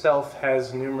site itself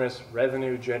has numerous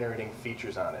revenue-generating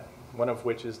features on it, one of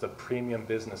which is the premium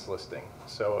business listing.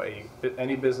 So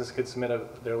any business could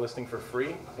submit their listing for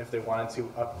free. If they wanted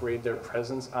to upgrade their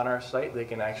presence on our site, they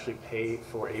can actually pay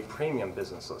for a premium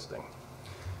business listing.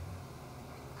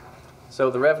 So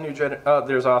the revenue,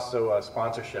 there's also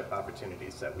sponsorship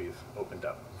opportunities that we've opened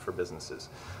up for businesses.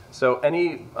 So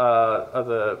any of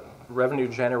the revenue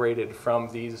generated from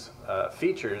these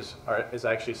features is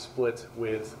actually split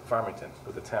with Farmington,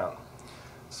 with the town.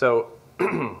 So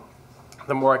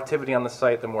the more activity on the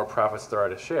site, the more profits there are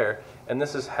to share. And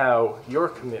this is how your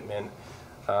commitment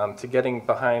to getting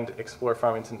behind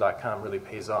explorefarmington.com really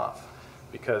pays off.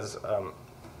 Because,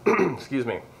 excuse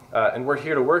me, and we're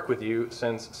here to work with you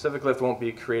since Civic Lift won't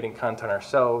be creating content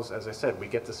ourselves. As I said, we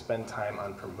get to spend time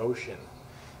on promotion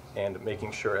and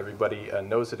making sure everybody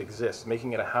knows it exists,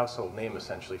 making it a household name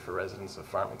essentially for residents of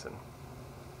Farmington.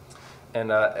 And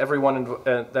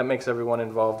that makes everyone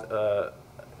involved a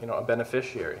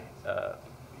beneficiary.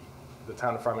 The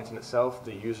town of Farmington itself,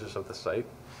 the users of the site,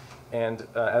 and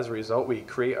as a result, we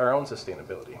create our own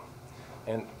sustainability.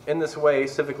 And in this way,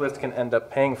 Civic Lift can end up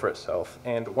paying for itself,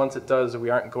 and once it does, we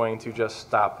aren't going to just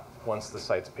stop once the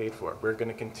site's paid for. We're going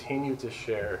to continue to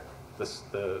share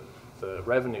the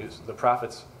revenues, the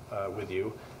profits with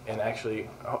you, and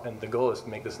the goal is to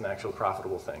make this an actual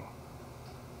profitable thing.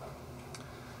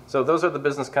 So those are the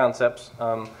business concepts.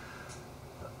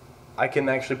 I can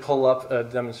actually pull up a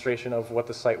demonstration of what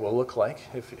the site will look like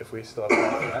if we still have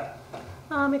time for that.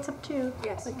 It's up to the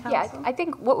council. Yeah, I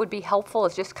think what would be helpful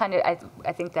is just kind of,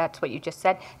 I think that's what you just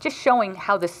said, just showing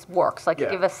how this works. Like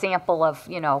give a sample of,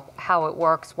 how it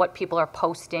works, what people are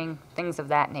posting, things of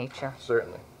that nature.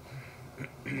 Certainly.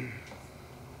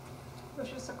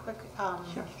 Just a quick,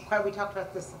 we talked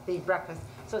about this at the breakfast.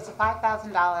 So it's a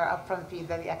 $5,000 upfront fee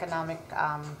that the Economic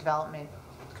Development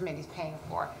Committee is paying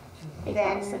for.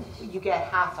 Then you get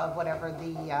half of whatever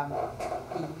the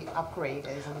upgrade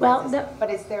is.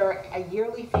 But is there a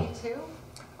yearly fee too?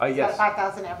 Yes. Is that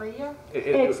 $5,000 every year?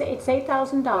 It's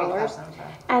 $8,000,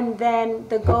 and then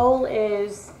the goal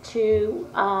is to,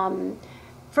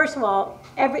 first of all,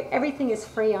 everything is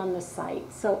free on the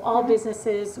site, so all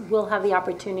businesses will have the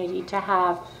opportunity to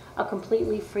have a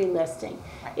completely free listing.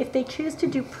 If they choose to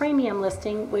do premium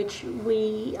listing, which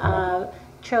we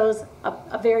chose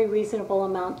a very reasonable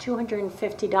amount,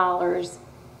 $250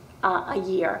 a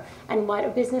year. And what a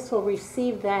business will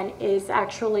receive then is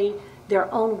actually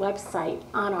their own website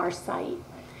on our site.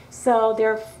 So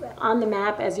they're on the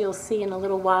map, as you'll see in a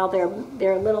little while, their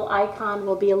little icon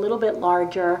will be a little bit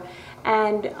larger.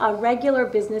 And a regular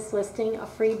business listing, a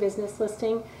free business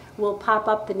listing, will pop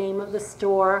up the name of the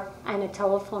store and a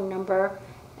telephone number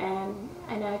and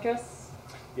an address.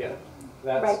 Yeah,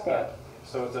 that's right there.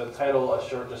 So it's a title, a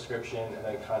short description, and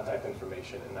then contact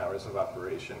information and hours of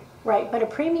operation. Right, but a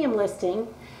premium listing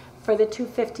for the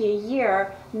 $250 a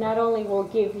year not only will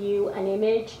give you an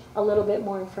image, a little bit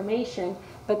more information,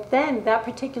 but then that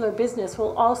particular business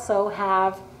will also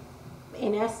have,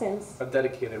 in essence, a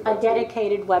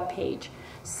dedicated web page.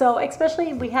 So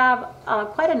especially we have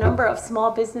quite a number of small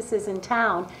businesses in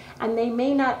town, and they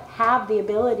may not have the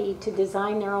ability to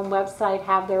design their own website,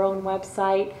 have their own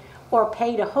website, or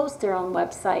pay to host their own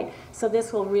website. So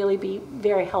this will really be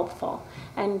very helpful.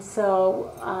 And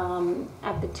so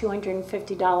at the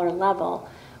 $250 level,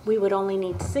 we would only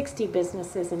need 60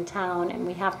 businesses in town, and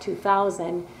we have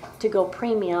 2,000 to go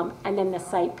premium, and then the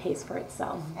site pays for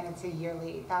itself. And it's a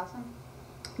yearly $8,000?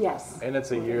 Yes. And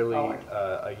it's a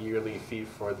yearly fee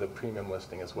for the premium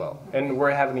listing as well. And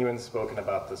we haven't even spoken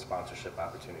about the sponsorship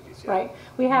opportunities yet. Right.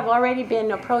 We have already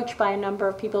been approached by a number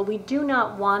of people. We do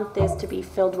not want this to be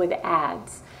filled with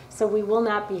ads. So we will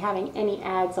not be having any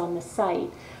ads on the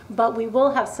site. But we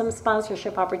will have some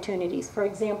sponsorship opportunities. For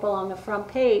example, on the front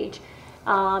page,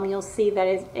 you'll see that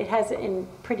it has in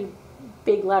pretty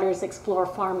big letters, Explore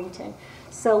Farmington.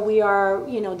 So we are,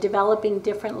 developing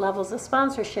different levels of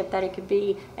sponsorship that it could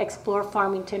be Explore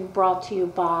Farmington brought to you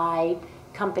by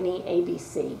company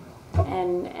ABC.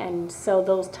 And so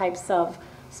those types of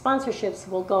sponsorships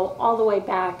will go all the way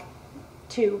back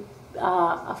to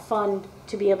a fund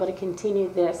to be able to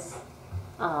continue this,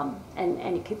 and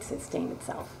it could sustain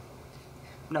itself.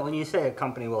 Now, when you say a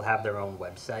company will have their own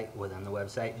website within the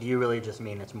website, do you really just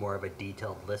mean it's more of a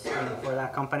detailed listing for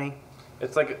that company?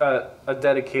 It's like a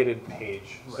dedicated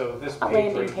page. Right. So this page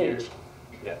landing right page.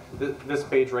 Here, this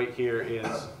page right here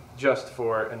is just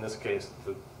for, in this case,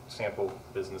 the sample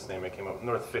business name I came up with,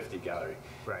 North 50 Gallery.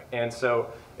 Right. And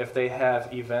so if they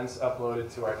have events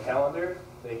uploaded to our calendar,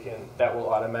 that will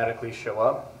automatically show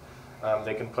up.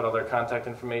 They can put all their contact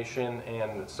information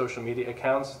and social media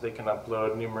accounts. They can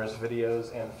upload numerous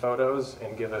videos and photos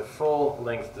and give a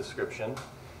full-length description,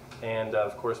 and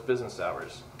of course business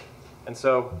hours. And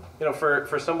so,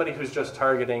 for somebody who's just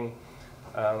targeting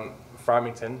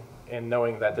Farmington and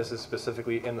knowing that this is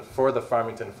specifically for the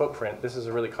Farmington footprint, this is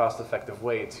a really cost-effective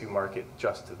way to market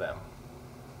just to them.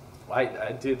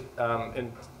 I did,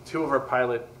 in 2 of our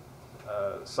pilot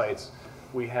sites,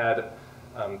 we had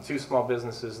 2 small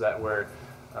businesses that were,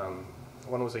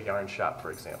 one was a yarn shop, for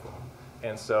example.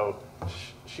 And so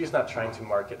she's not trying to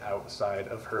market outside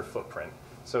of her footprint.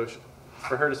 So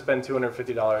for her to spend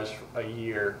 $250 a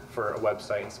year for a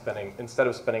website and instead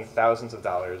of spending thousands of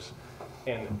dollars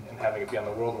and having it be on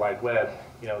the World Wide Web,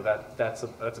 that's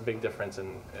a big difference,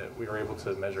 and we were able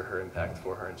to measure her impact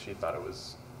for her, and she thought it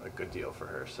was a good deal for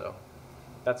her. So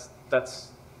that's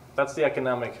the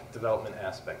economic development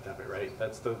aspect of it, right?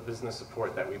 That's the business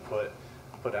support that we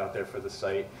put out there for the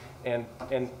site. And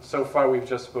so far we've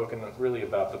just spoken really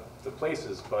about the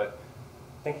places, but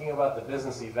thinking about the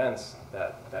business events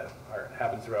that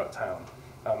happen throughout town.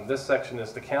 This section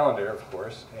is the calendar, of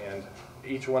course, and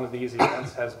each one of these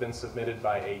events has been submitted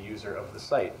by a user of the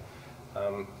site.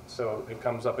 So it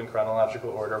comes up in chronological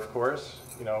order, of course.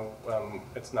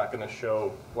 It's not going to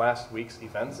show last week's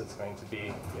events. It's going to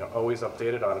be always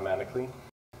updated automatically.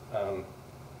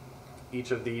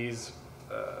 Each of these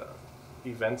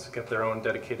events get their own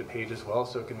dedicated page as well,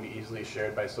 so it can be easily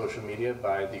shared by social media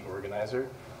by the organizer.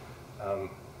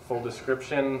 Full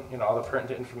description, all the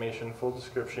pertinent information, full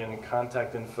description,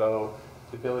 contact info,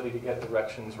 the ability to get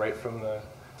directions right from the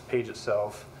page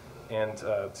itself, and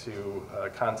to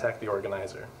contact the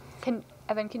organizer.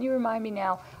 Evan, can you remind me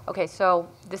now? Okay, so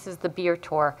this is the beer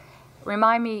tour.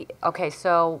 Remind me, okay,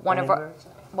 so one of our,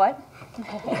 what?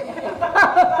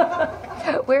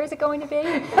 Where is it going to be?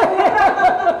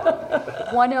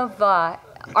 One of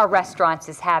our restaurants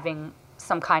is having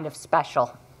some kind of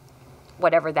special,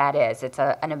 whatever that is. It's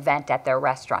an event at their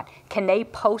restaurant. Can they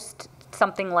post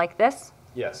something like this?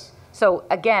 Yes. So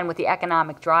again, with the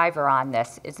economic driver on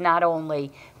this, it's not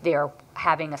only they're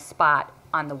having a spot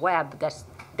on the web,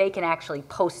 they can actually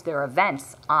post their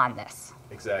events on this.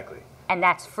 Exactly. And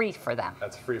that's free for them.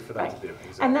 That's free for them to do.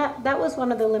 Exactly. And that was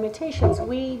one of the limitations.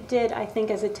 We did, I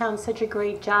think, as a town, such a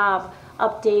great job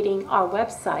updating our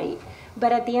website.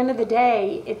 But at the end of the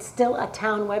day, it's still a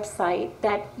town website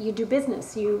that you do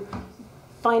business. You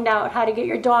find out how to get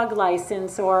your dog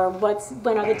license, or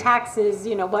when are the taxes,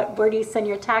 where do you send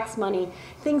your tax money,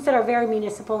 things that are very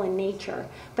municipal in nature.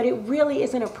 But it really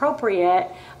isn't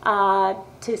appropriate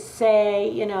to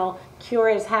say, Cure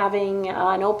is having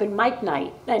an open mic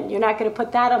night, and you're not going to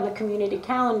put that on the community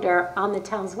calendar on the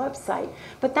town's website.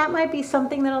 But that might be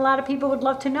something that a lot of people would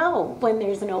love to know when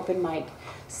there's an open mic.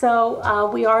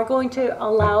 So we are going to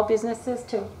allow businesses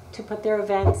to put their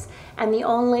events, and the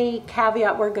only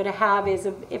caveat we're going to have is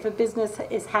if a business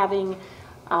is having,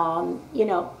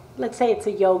 let's say it's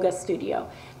a yoga studio,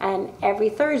 and every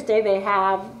Thursday they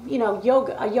have,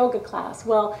 a yoga class.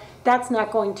 Well, that's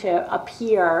not going to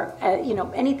appear,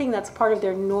 anything that's part of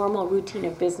their normal routine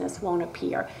of business won't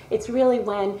appear. It's really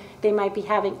when they might be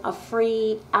having a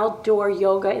free outdoor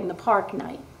yoga in the park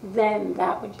night, then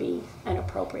that would be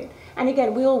inappropriate. And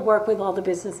again, we'll work with all the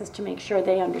businesses to make sure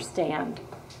they understand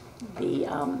the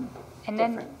and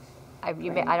then I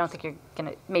don't think you're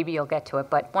gonna, maybe you'll get to it,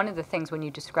 but one of the things when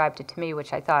you described it to me,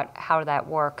 which I thought how that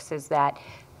works, is that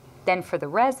then for the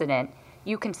resident,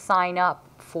 you can sign up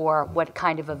for what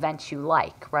kind of events you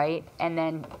like, right? And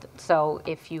then, so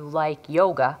if you like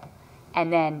yoga,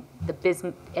 and then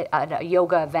a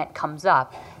yoga event comes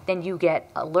up, then you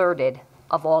get alerted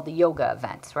of all the yoga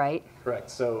events, right? Correct.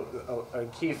 So a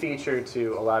key feature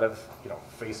to a lot of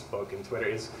Facebook and Twitter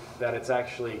is that it's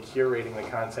actually curating the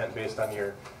content based on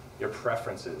your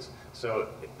preferences. So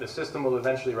the system will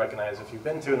eventually recognize if you've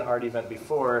been to an art event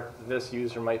before, this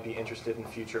user might be interested in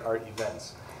future art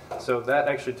events. So that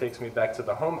actually takes me back to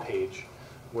the home page,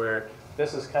 where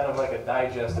this is kind of like a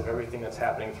digest of everything that's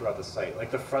happening throughout the site,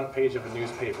 like the front page of a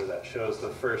newspaper that shows the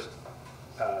first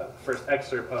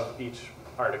excerpt of each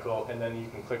article, and then you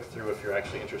can click through if you're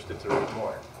actually interested to read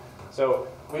more. So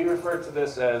we refer to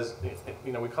this as,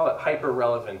 we call it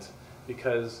hyper-relevant,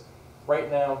 because right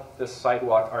now, this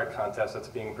sidewalk art contest that's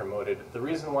being promoted, the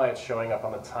reason why it's showing up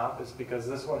on the top is because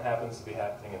this one happens to be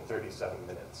happening in 37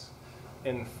 minutes.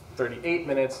 In 38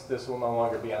 minutes, this will no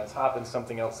longer be on top, and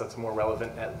something else that's more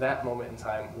relevant at that moment in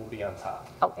time will be on top.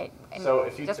 Oh, and So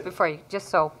if you just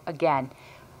so, again,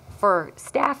 for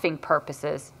staffing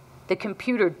purposes, the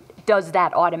computer does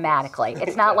that automatically.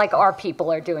 It's not like our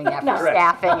people are doing that for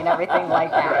staffing and everything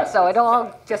like that. So it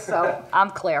all, just so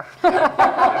I'm clear. We're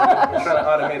trying to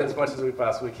automate as much as we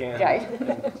possibly can, Okay.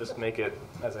 and just make it,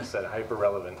 as I said,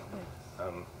 hyper-relevant.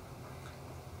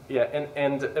 Yeah,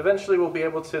 and eventually we'll be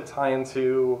able to tie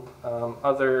into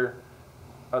other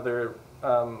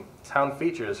town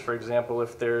features. For example,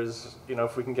 if there's,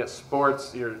 if we can get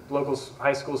sports, your local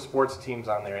high school sports teams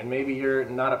on there, and maybe you're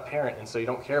not a parent and so you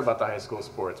don't care about the high school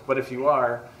sports, but if you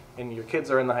are and your kids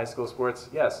are in the high school sports,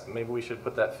 yes, maybe we should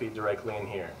put that feed directly in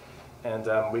here. And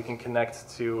we can connect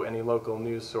to any local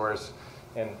news source.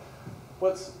 And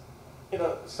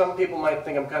some people might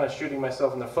think I'm kind of shooting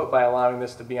myself in the foot by allowing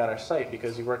this to be on our site,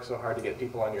 because you work so hard to get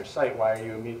people on your site, why are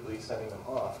you immediately sending them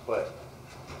off? But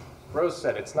Rose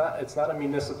said it's not a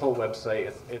municipal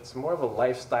website. It's more of a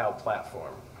lifestyle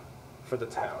platform for the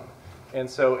town. And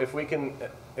so if we can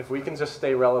just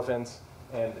stay relevant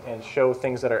and show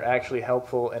things that are actually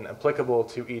helpful and applicable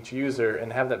to each user,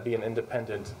 and have that be an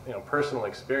independent, personal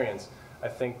experience, I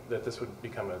think that this would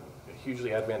become a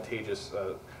hugely advantageous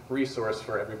resource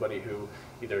for everybody who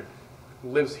either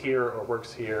lives here or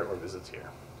works here or visits here.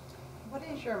 What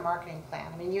is your marketing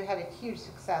plan? I mean, you had a huge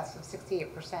success of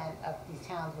 68% of these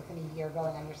towns within a year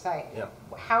going on your site. Yeah.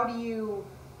 How do you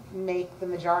make the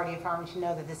majority of farmers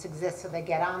know that this exists so they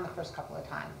get on the first couple of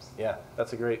times? Yeah,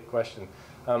 that's a great question.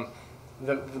 The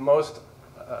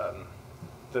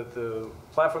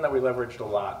platform that we leveraged a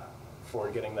lot for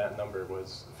getting that number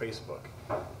was Facebook,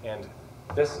 and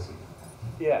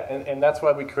and that's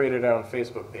why we created our own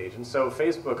Facebook page. And so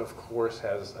Facebook, of course,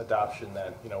 has adoption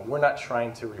that, we're not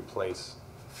trying to replace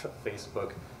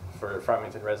Facebook for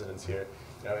Farmington residents here.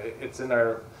 It's in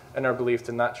our belief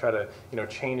to not try to,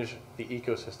 change the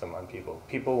ecosystem on people.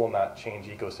 People will not change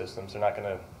ecosystems. They're not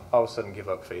going to all of a sudden give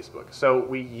up Facebook. So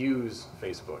we use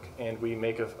Facebook, and we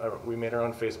made our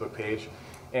own Facebook page,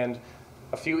 and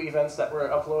a few events that were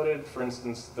uploaded. For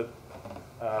instance,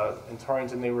 in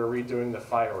Torrington, they were redoing the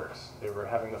fireworks. They were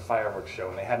having the fireworks show,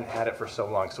 and they hadn't had it for so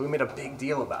long. So we made a big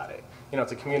deal about it.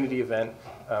 It's a community event,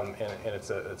 and it's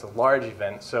a large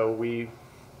event. So we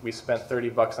spent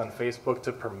 $30 on Facebook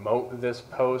to promote this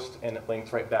post, and it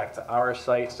linked right back to our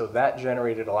site. So that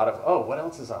generated a lot of, oh, what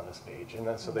else is on this page? And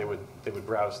then so they would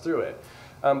browse through it.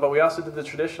 But we also did the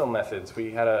traditional methods.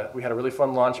 We had a really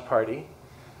fun launch party.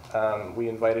 We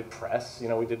invited press.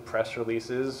 We did press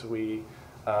releases.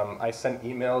 I sent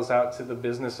emails out to the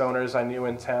business owners I knew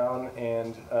in town,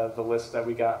 and the list that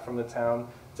we got from the town,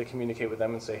 to communicate with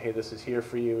them and say, hey, this is here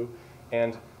for you.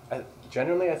 And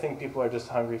genuinely, I think people are just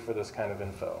hungry for this kind of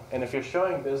info. And if you're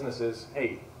showing businesses,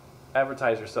 hey,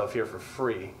 advertise yourself here for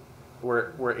free,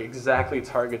 we're exactly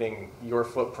targeting your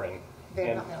footprint. They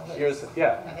have nothing to lose.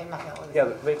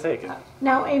 They take it.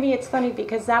 Now, Amy, it's funny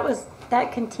because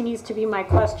that continues to be my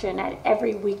question at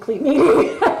every weekly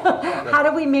meeting. How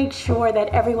do we make sure that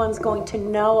everyone's going to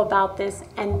know about this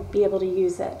and be able to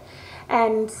use it?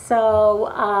 And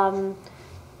so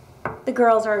the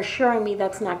girls are assuring me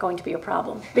that's not going to be a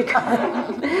problem.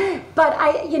 But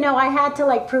I had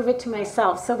to prove it to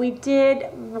myself. So I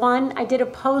did a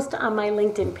post on my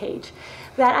LinkedIn page.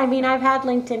 I've had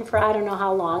LinkedIn for I don't know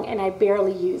how long, and I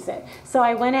barely use it. So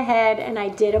I went ahead and I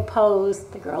did a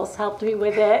post. The girls helped me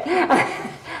with it.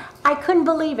 I couldn't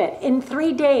believe it. In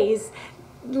 3 days,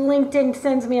 LinkedIn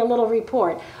sends me a little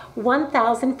report.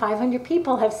 1,500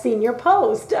 people have seen your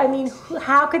post.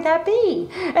 How could that be?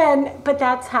 But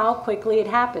that's how quickly it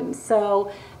happens.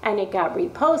 So, and it got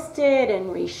reposted and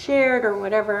reshared or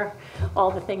whatever,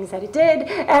 all the things that it did.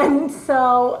 And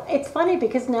so it's funny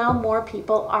because now more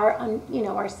people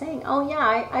are saying, oh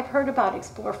yeah, I've heard about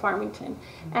Explore Farmington.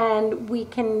 And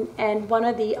one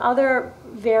of the other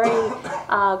very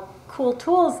cool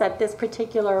tools that this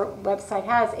particular website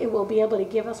has, it will be able to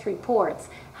give us reports.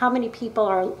 How many people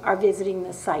are visiting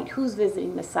the site? Who's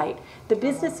visiting the site? The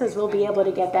businesses will be able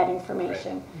to get that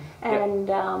information. Right. And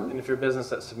if you're a business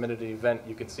that submitted an event,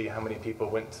 you can see how many people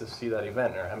went to see that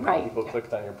event, or how many people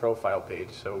clicked on your profile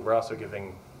page. So we're also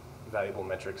giving valuable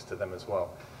metrics to them as well.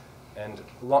 And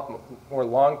more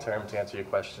long-term, to answer your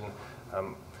question,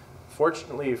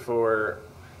 fortunately for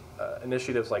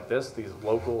initiatives like this, these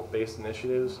local-based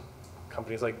initiatives,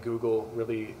 companies like Google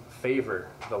really favor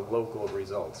the local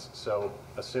results. So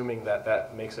assuming that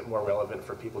that makes it more relevant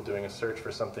for people doing a search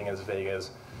for something as vague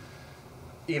as,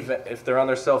 even if they're on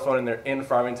their cell phone and they're in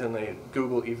Farmington, they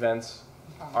Google events,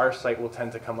 our site will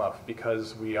tend to come up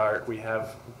because we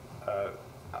have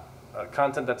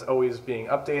content that's always being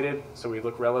updated, so we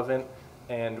look relevant,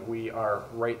 and we are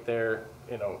right there,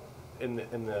 you know, in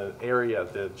the area,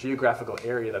 the geographical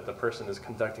area that the person is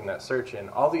conducting that search in.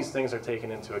 All these things are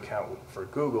taken into account for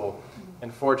Google,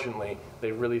 and fortunately,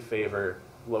 they really favor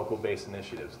local-based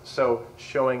initiatives. So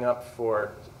showing up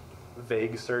for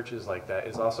vague searches like that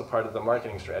is also part of the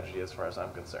marketing strategy as far as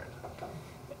I'm concerned.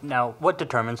 Now, what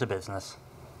determines a business?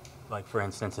 Like, for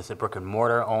instance, is it brick and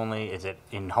mortar only? Is it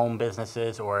in-home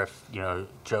businesses? Or if, you know,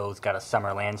 Joe's got a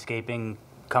summer landscaping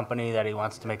company that he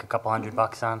wants to make a couple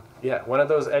 $100 on? Yeah, one of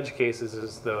those edge cases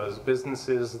is those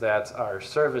businesses that are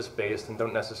service-based and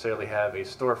don't necessarily have a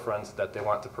storefront that they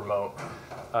want to promote.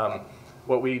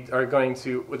 What we are going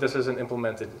to, this isn't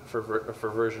implemented for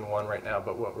version 1 right now,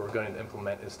 but what we're going to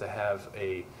implement is to have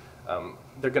a,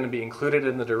 they're going to be included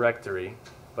in the directory,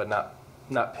 but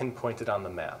not pinpointed on the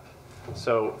map.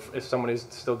 So if somebody is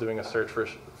still doing a search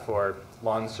for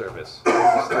lawn service, it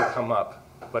will still come up,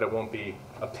 but it won't be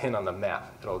a pin on the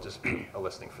map. It'll just be a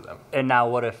listing for them. And now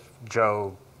what if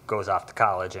Joe goes off to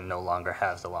college and no longer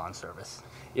has the lawn service?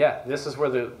 Yeah, this is where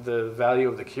the value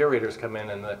of the curators come in,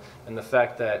 and the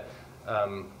fact that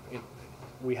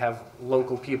we have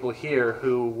local people here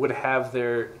who would have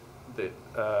they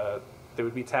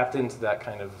would be tapped into that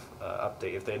kind of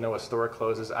update. If they know a store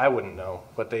closes, I wouldn't know,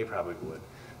 but they probably would.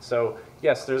 So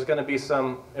yes, there's going to be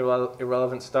some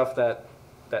irrelevant stuff that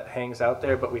hangs out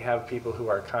there, but we have people who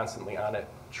are constantly on it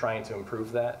trying to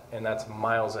improve that, and that's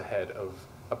miles ahead of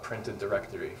a printed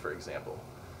directory, for example.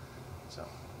 So.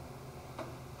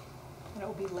 And it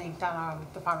will be linked on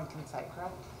the Farmington site,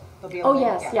 correct? There'll be a Oh, link,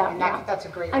 yes, yeah, And yeah. that's a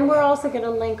great. And we're also going to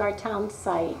link our town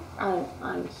site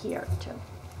on here, too.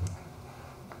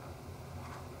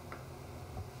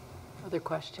 Other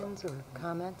questions or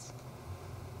comments?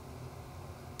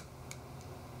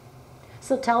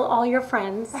 So tell all your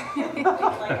friends. Like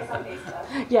us on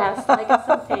Facebook. Yes, like us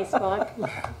on Facebook.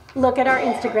 Look at our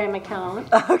Instagram account.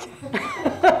 Okay.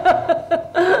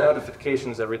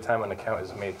 Notifications every time an account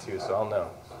is made too, so I'll know.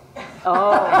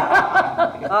 Oh.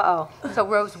 Uh-oh. So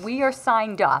Rose, we are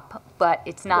signed up, but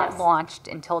it's not Yes. launched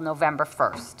until November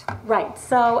 1st. Right,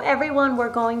 so everyone, we're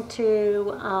going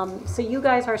to, so you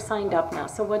guys are signed up now.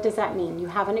 So what does that mean? You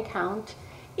have an account.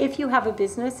 If you have a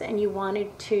business and you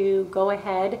wanted to go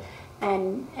ahead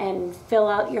and fill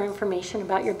out your information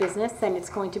about your business, then it's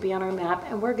going to be on our map,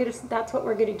 and that's what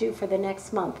we're going to do for the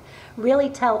next month. Really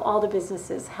tell all the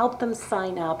businesses, help them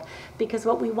sign up, because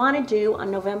what we want to do on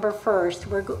November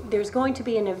 1st, there's going to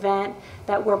be an event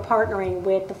that we're partnering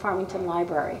with the Farmington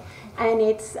Library, and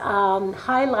it's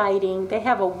highlighting, they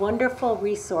have a wonderful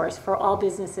resource for all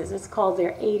businesses. It's called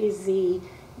their A to Z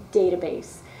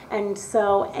database. And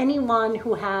so anyone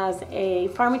who has a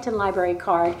Farmington Library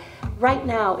card right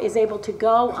now is able to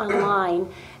go online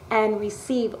and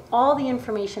receive all the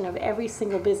information of every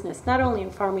single business, not only in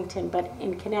Farmington, but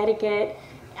in Connecticut.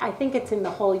 I think it's in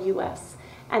the whole US.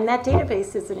 And that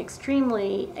database is an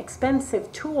extremely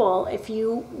expensive tool if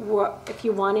you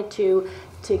wanted to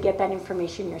get that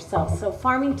information yourself. So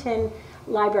Farmington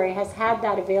Library has had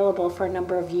that available for a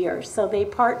number of years. So they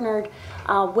partnered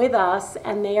with us,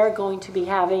 and they are going to be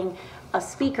having a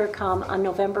speaker come on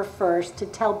November 1st to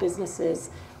tell businesses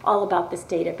all about this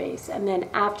database. And then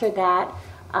after that,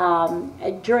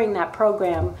 during that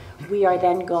program, we are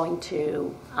then going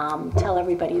to tell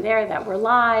everybody there that we're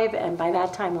live, and by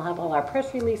that time we'll have all our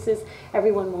press releases.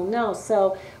 Everyone will know.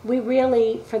 So we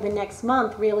really, for the next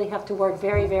month, really have to work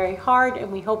very, very hard,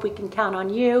 and we hope we can count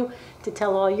on you to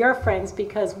tell all your friends,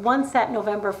 because once that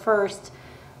November 1st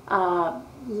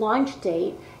launch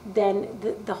date, then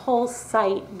the whole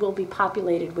site will be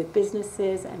populated with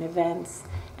businesses and events,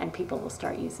 and people will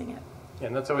start using it. Yeah,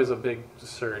 and that's always a big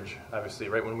surge, obviously.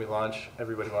 Right when we launch,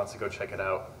 everybody wants to go check it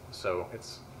out. So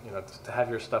it's, you know, to have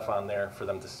your stuff on there for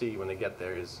them to see when they get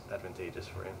there is advantageous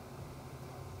for you.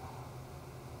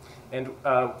 And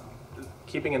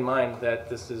keeping in mind that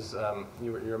this is,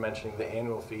 you were mentioning the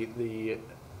annual fee,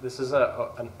 this is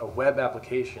a web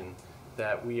application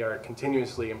that we are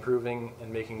continuously improving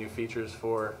and making new features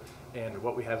for, and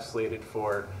what we have slated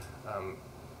for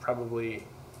probably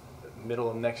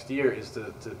middle of next year is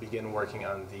to begin working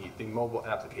on the mobile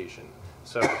application.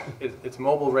 So it's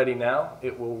mobile ready now.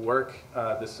 It will work.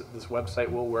 This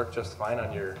website will work just fine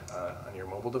on your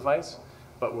mobile device,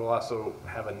 but we'll also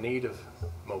have a native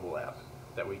mobile app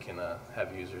that we can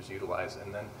have users utilize.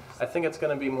 And then I think it's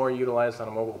going to be more utilized on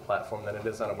a mobile platform than it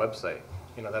is on a website.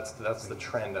 You know, that's the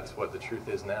trend. That's what the truth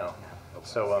is now.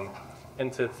 So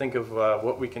and to think of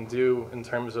what we can do in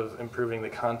terms of improving the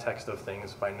context of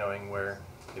things by knowing where,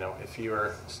 you know, if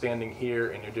you're standing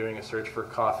here and you're doing a search for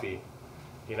coffee,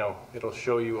 you know, it'll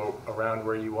show you around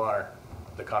where you are,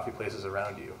 the coffee places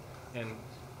around you. And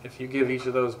if you give each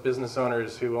of those business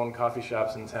owners who own coffee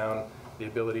shops in town the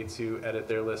ability to edit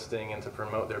their listing and to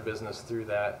promote their business through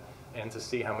that, and to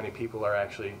see how many people are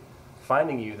actually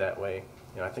finding you that way,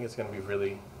 you know, I think it's going to be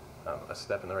really a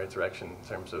step in the right direction in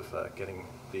terms of getting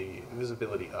the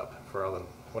visibility up for all the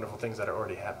wonderful things that are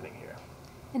already happening here.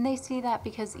 And they see that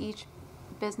because each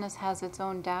business has its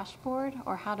own dashboard,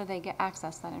 or how do they get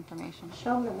access that information?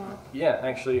 Show them that. Yeah,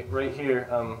 actually, right here,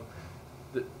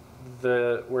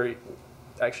 where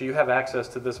actually you have access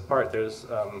to this part. There's,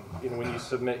 you know, when you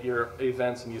submit your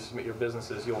events and you submit your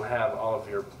businesses, you'll have all of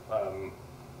your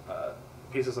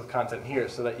pieces of content here,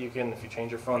 so that you can, if you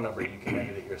change your phone number, you can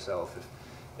edit it yourself.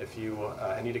 If you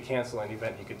need to cancel an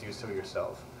event, you could do so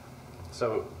yourself.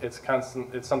 So it's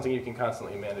something you can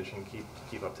constantly manage and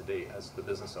keep up to date as the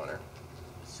business owner.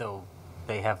 So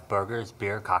they have burgers,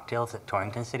 beer, cocktails at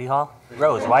Torrington City Hall?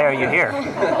 Rose, why are you here?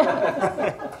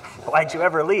 Why'd you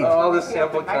ever leave? All the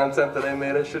sample content that I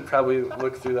made, I should probably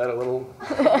look through that a little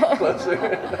closer.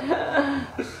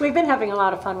 We've been having a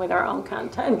lot of fun with our own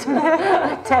content,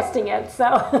 testing it,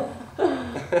 so.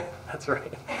 That's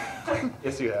right.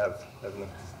 Yes, you have.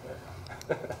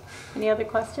 Any other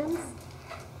questions?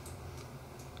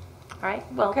 All right,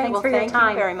 well, Okay, thanks well, for your thank you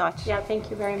time. very much. Yeah,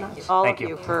 thank you very much. All Thank of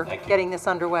you. you for getting this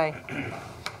underway.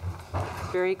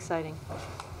 Very exciting.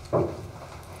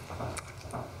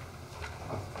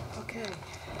 Okay.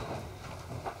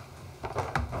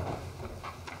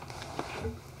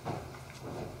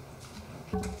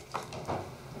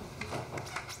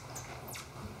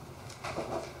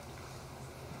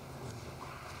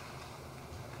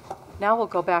 Now we'll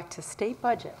go back to state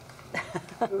budget.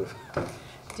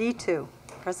 D2,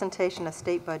 presentation of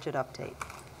state budget update.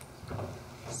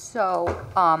 So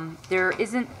there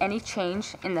isn't any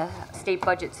change in the state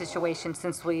budget situation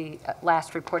since we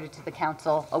last reported to the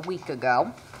council a week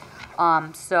ago.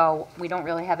 So we don't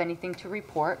really have anything to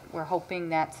report. We're hoping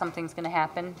that something's going to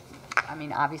happen, I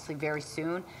mean, obviously very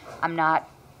soon. I'm not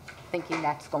thinking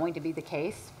that's going to be the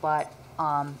case, but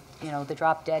you know, the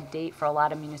drop dead date for a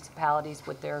lot of municipalities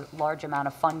with their large amount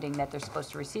of funding that they're supposed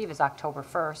to receive is October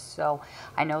 1st. So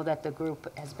I know that the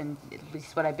group has been, at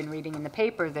least what I've been reading in the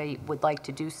paper, they would like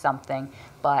to do something,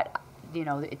 but you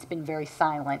know, it's been very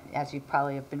silent, as you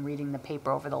probably have been reading the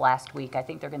paper over the last week. I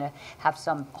think they're going to have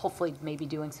some, hopefully maybe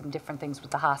doing some different things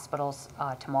with the hospitals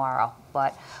tomorrow.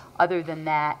 But other than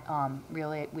that,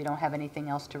 really, we don't have anything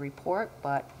else to report,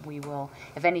 but we will,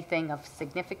 if anything of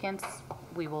significance,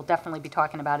 we will definitely be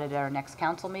talking about it at our next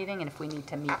council meeting, and if we need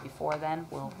to meet before then,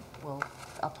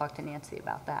 I'll talk to Nancy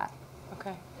about that.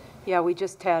 Okay. Yeah, we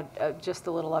just had just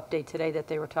a little update today that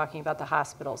they were talking about the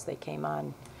hospitals. They came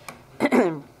on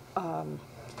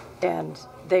and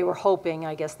they were hoping,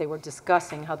 I guess they were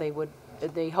discussing how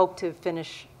they hope to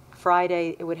finish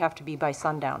Friday. It would have to be by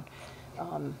sundown.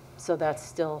 So that's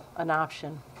still an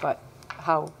option, but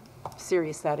how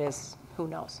serious that is, who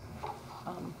knows.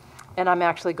 And I'm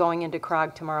actually going into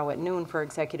Krog tomorrow at noon for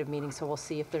executive meeting, so we'll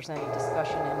see if there's any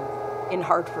discussion in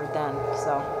Hartford then.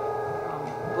 So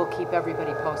we'll keep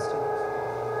everybody posted.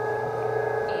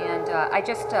 And I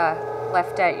just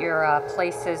left at your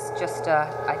places, just,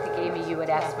 I think, Amy, you had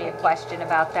asked me a question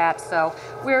about that. So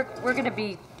we're going to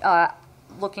be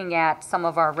looking at some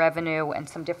of our revenue and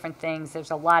some different things.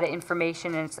 There's a lot of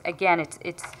information, and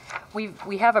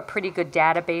we have a pretty good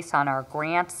database on our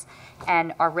grants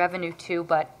and our revenue too,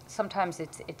 but sometimes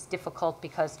it's difficult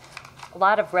because a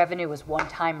lot of revenue is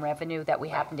one-time revenue that we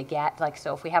happen to get. Like,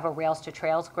 so if we have a Rails to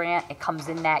Trails grant, it comes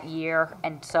in that year,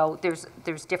 and so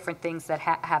there's different things that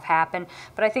have happened.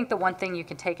 But I think the one thing you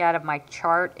can take out of my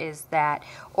chart is that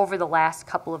over the last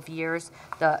couple of years,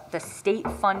 the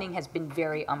state funding has been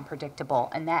very unpredictable,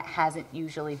 and that hasn't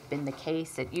usually been the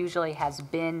case. It usually has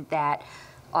been that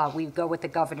we go with the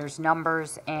governor's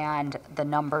numbers, and the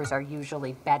numbers are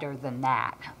usually better than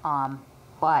that.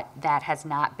 But that has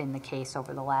not been the case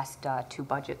over the last 2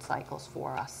 budget cycles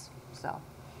for us, so.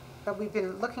 But we've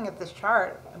been looking at this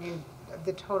chart, I mean,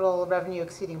 the total revenue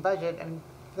exceeding budget, and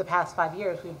for the past 5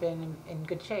 years, we've been in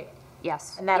good shape.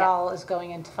 Yes. And that yeah. all is going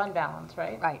into fund balance,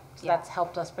 right? Right, So yeah. that's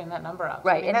helped us bring that number up.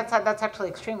 Right, I mean, and- that's actually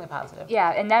extremely positive.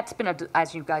 Yeah, and that's been,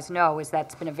 as you guys know,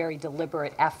 that's been a very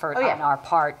deliberate effort Oh, yeah. on our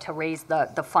part to raise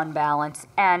the fund balance.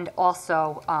 And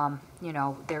also, you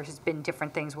know, there has been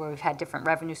different things where we've had different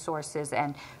revenue sources,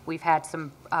 and we've had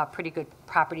some pretty good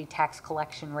property tax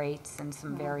collection rates and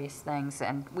some various things.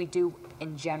 And we do,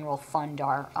 in general, fund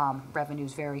our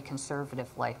revenues very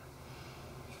conservatively.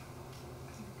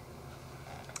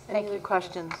 Any other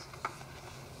questions?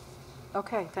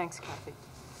 Okay, thanks, Kathy.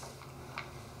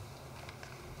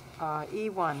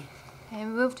 E1. I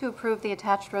move to approve the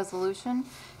attached resolution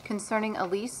concerning a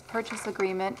lease purchase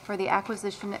agreement for the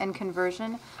acquisition and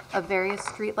conversion of various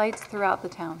streetlights throughout the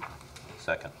town.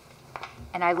 Second.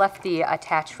 And I left the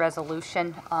attached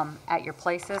resolution at your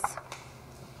places.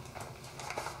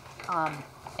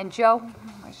 And Joe,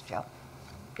 where's Joe?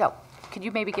 Joe, could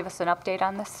you maybe give us an update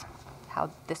on this? How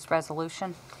this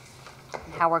resolution,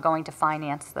 and how we're going to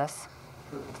finance this?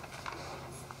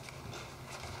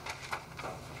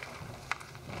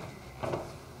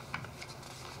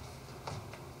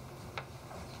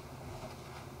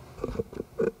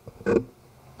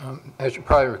 As you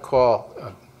probably recall,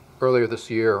 earlier this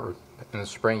year, or in the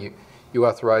spring, you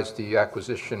authorized the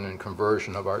acquisition and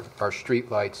conversion of our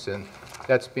streetlights, and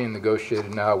that's being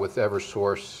negotiated now with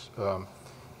Eversource.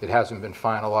 It hasn't been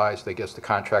finalized. I guess the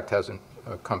contract hasn't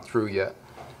come through yet.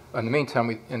 In the meantime,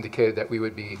 we indicated that we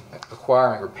would be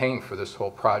acquiring or paying for this whole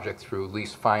project through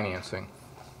lease financing.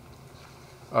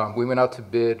 We went out to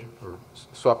bid or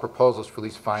sought proposals for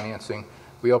lease financing.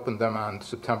 We opened them on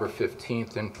September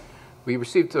 15th, and we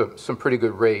received some pretty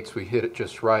good rates. We hit it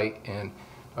just right, and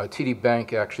TD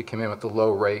Bank actually came in with the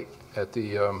low rate at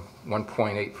the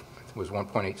 1.8, it was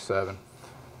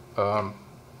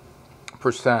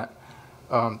 1.87%.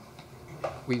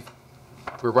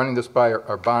 We're running this by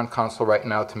our bond counsel right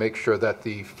now to make sure that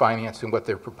the financing, what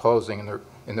they're proposing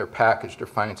in their package, their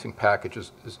financing package is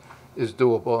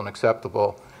doable and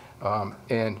acceptable.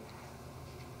 And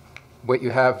what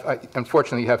you have,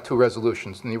 unfortunately, you have two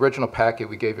resolutions. In the original packet,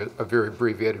 we gave a very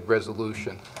abbreviated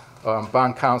resolution.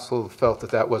 Bond counsel felt that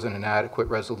that wasn't an adequate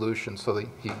resolution, so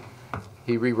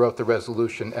he rewrote the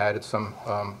resolution, added some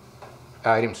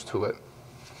items to it.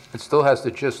 It still has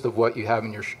the gist of what you have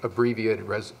in your abbreviated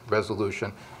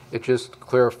resolution. It just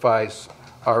clarifies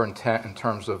our intent in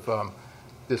terms of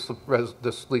this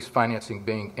lease financing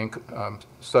being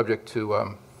subject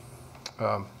to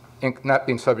not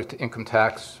being subject to income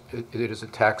tax. It is a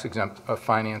tax-exempt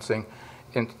financing,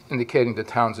 indicating the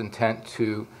town's intent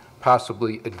to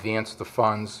possibly advance the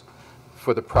funds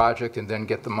for the project and then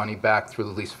get the money back through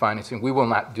the lease financing. We will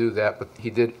not do that, but he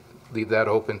did leave that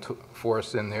open for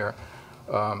us in there.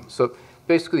 So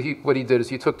basically, what he did is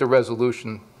he took the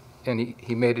resolution and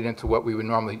he made it into what you would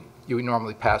normally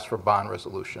pass for a bond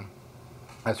resolution.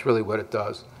 That's really what it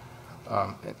does.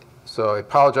 So I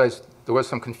apologize. There was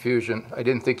some confusion. I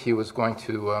didn't think he was going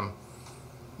to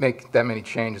make that many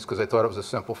changes because I thought it was a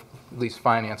simple lease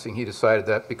financing. He decided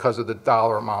that because of the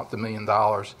dollar amount, the $1 million,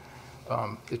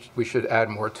 we should add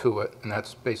more to it, and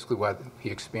that's basically why he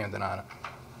expanded on it.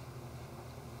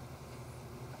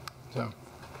 So,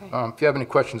 if you have any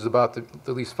questions about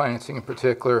the lease financing in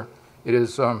particular, it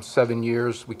is 7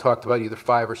 years. We talked about either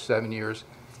 5 or 7 years.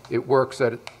 It works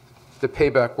the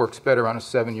payback works better on a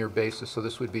 7-year basis, so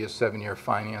this would be a 7-year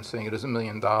financing. It is $1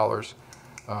 million.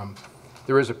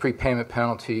 There is a prepayment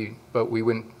penalty, but we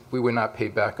would not pay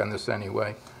back on this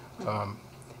anyway.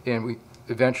 And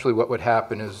eventually what would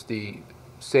happen is the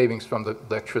savings from the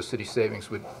electricity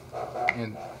savings would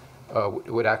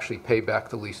actually pay back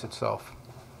the lease itself.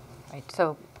 Right,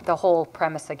 so the whole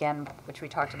premise, again, which we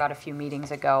talked about a few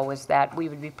meetings ago, was that we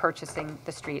would be purchasing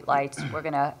the streetlights. We're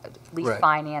going to lease Right.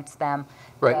 finance them.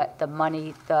 Right. The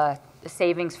money, the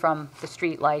savings from the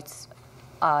streetlights,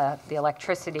 the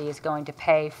electricity is going to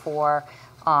pay for,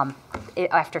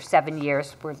 after 7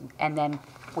 years, and then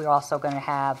we're also going to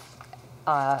have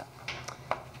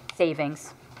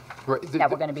savings Right. that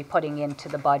we're going to be putting into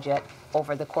the budget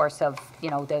over the course of,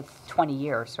 the 20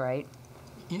 years, right?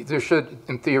 There should,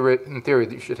 in theory,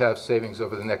 you should have savings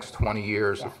over the next 20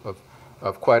 years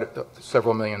of quite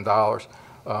several $1 million.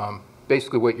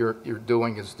 Basically, what you're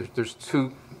doing is there's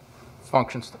two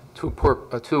functions, two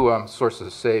sources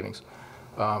of savings.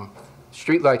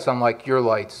 Streetlights, unlike your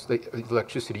lights, the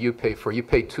electricity you pay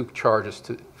 2 charges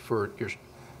for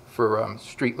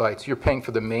streetlights. You're paying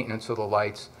for the maintenance of the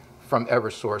lights from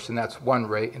Eversource, and that's one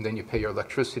rate, and then you pay your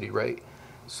electricity rate.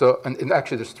 So, and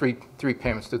actually there's three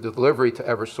payments: the delivery to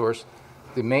Eversource,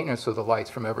 the maintenance of the lights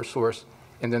from Eversource,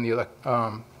 and then the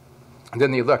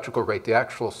electrical rate, the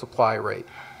actual supply rate.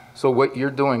 So what you're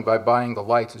doing by buying the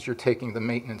lights is you're taking the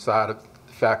maintenance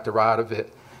factor out of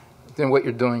it. Then what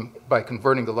you're doing by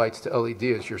converting the lights to LED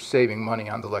is you're saving money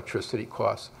on the electricity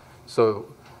costs. So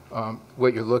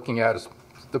what you're looking at is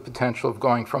the potential of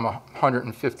going from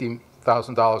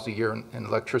 $150,000 a year in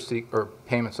electricity or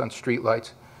payments on street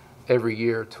lights every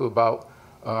year to about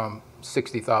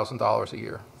 $60,000 a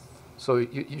year. So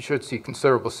you should see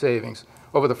considerable savings.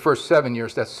 Over the first 7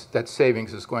 years, that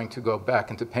savings is going to go back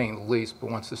into paying the lease,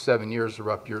 but once the 7 years are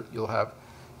up, you'll have,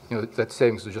 that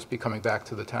savings will just be coming back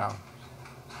to the town.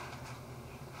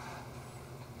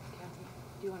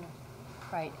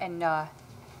 Right, and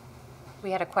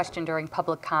we had a question during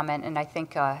public comment, and I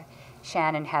think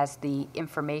Shannon has the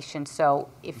information. So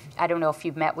I don't know if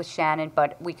you've met with Shannon,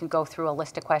 but we can go through a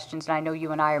list of questions, and I know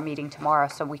you and I are meeting tomorrow,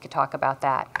 so we could talk about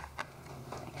that.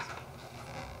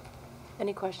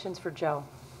 Any questions for Joe?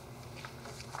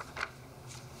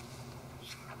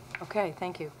 Okay,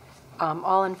 thank you.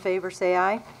 All in favor, say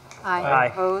aye. Aye. Aye.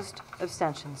 Opposed?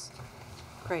 Abstentions?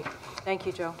 Great. Thank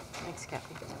you, Joe. Thanks,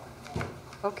 Kathy.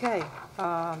 Okay.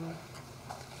 Can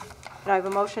I have a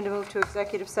motion to move to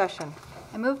executive session?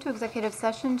 I move to executive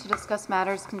session to discuss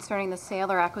matters concerning the sale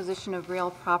or acquisition of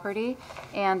real property,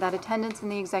 and that attendance in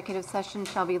the executive session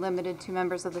shall be limited to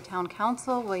members of the Town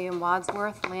Council, William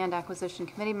Wadsworth, Land Acquisition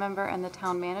Committee member, and the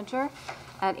Town Manager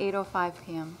at 8:05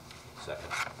 p.m.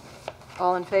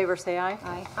 All in favor, say aye.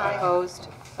 Aye. Opposed?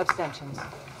 Abstentions?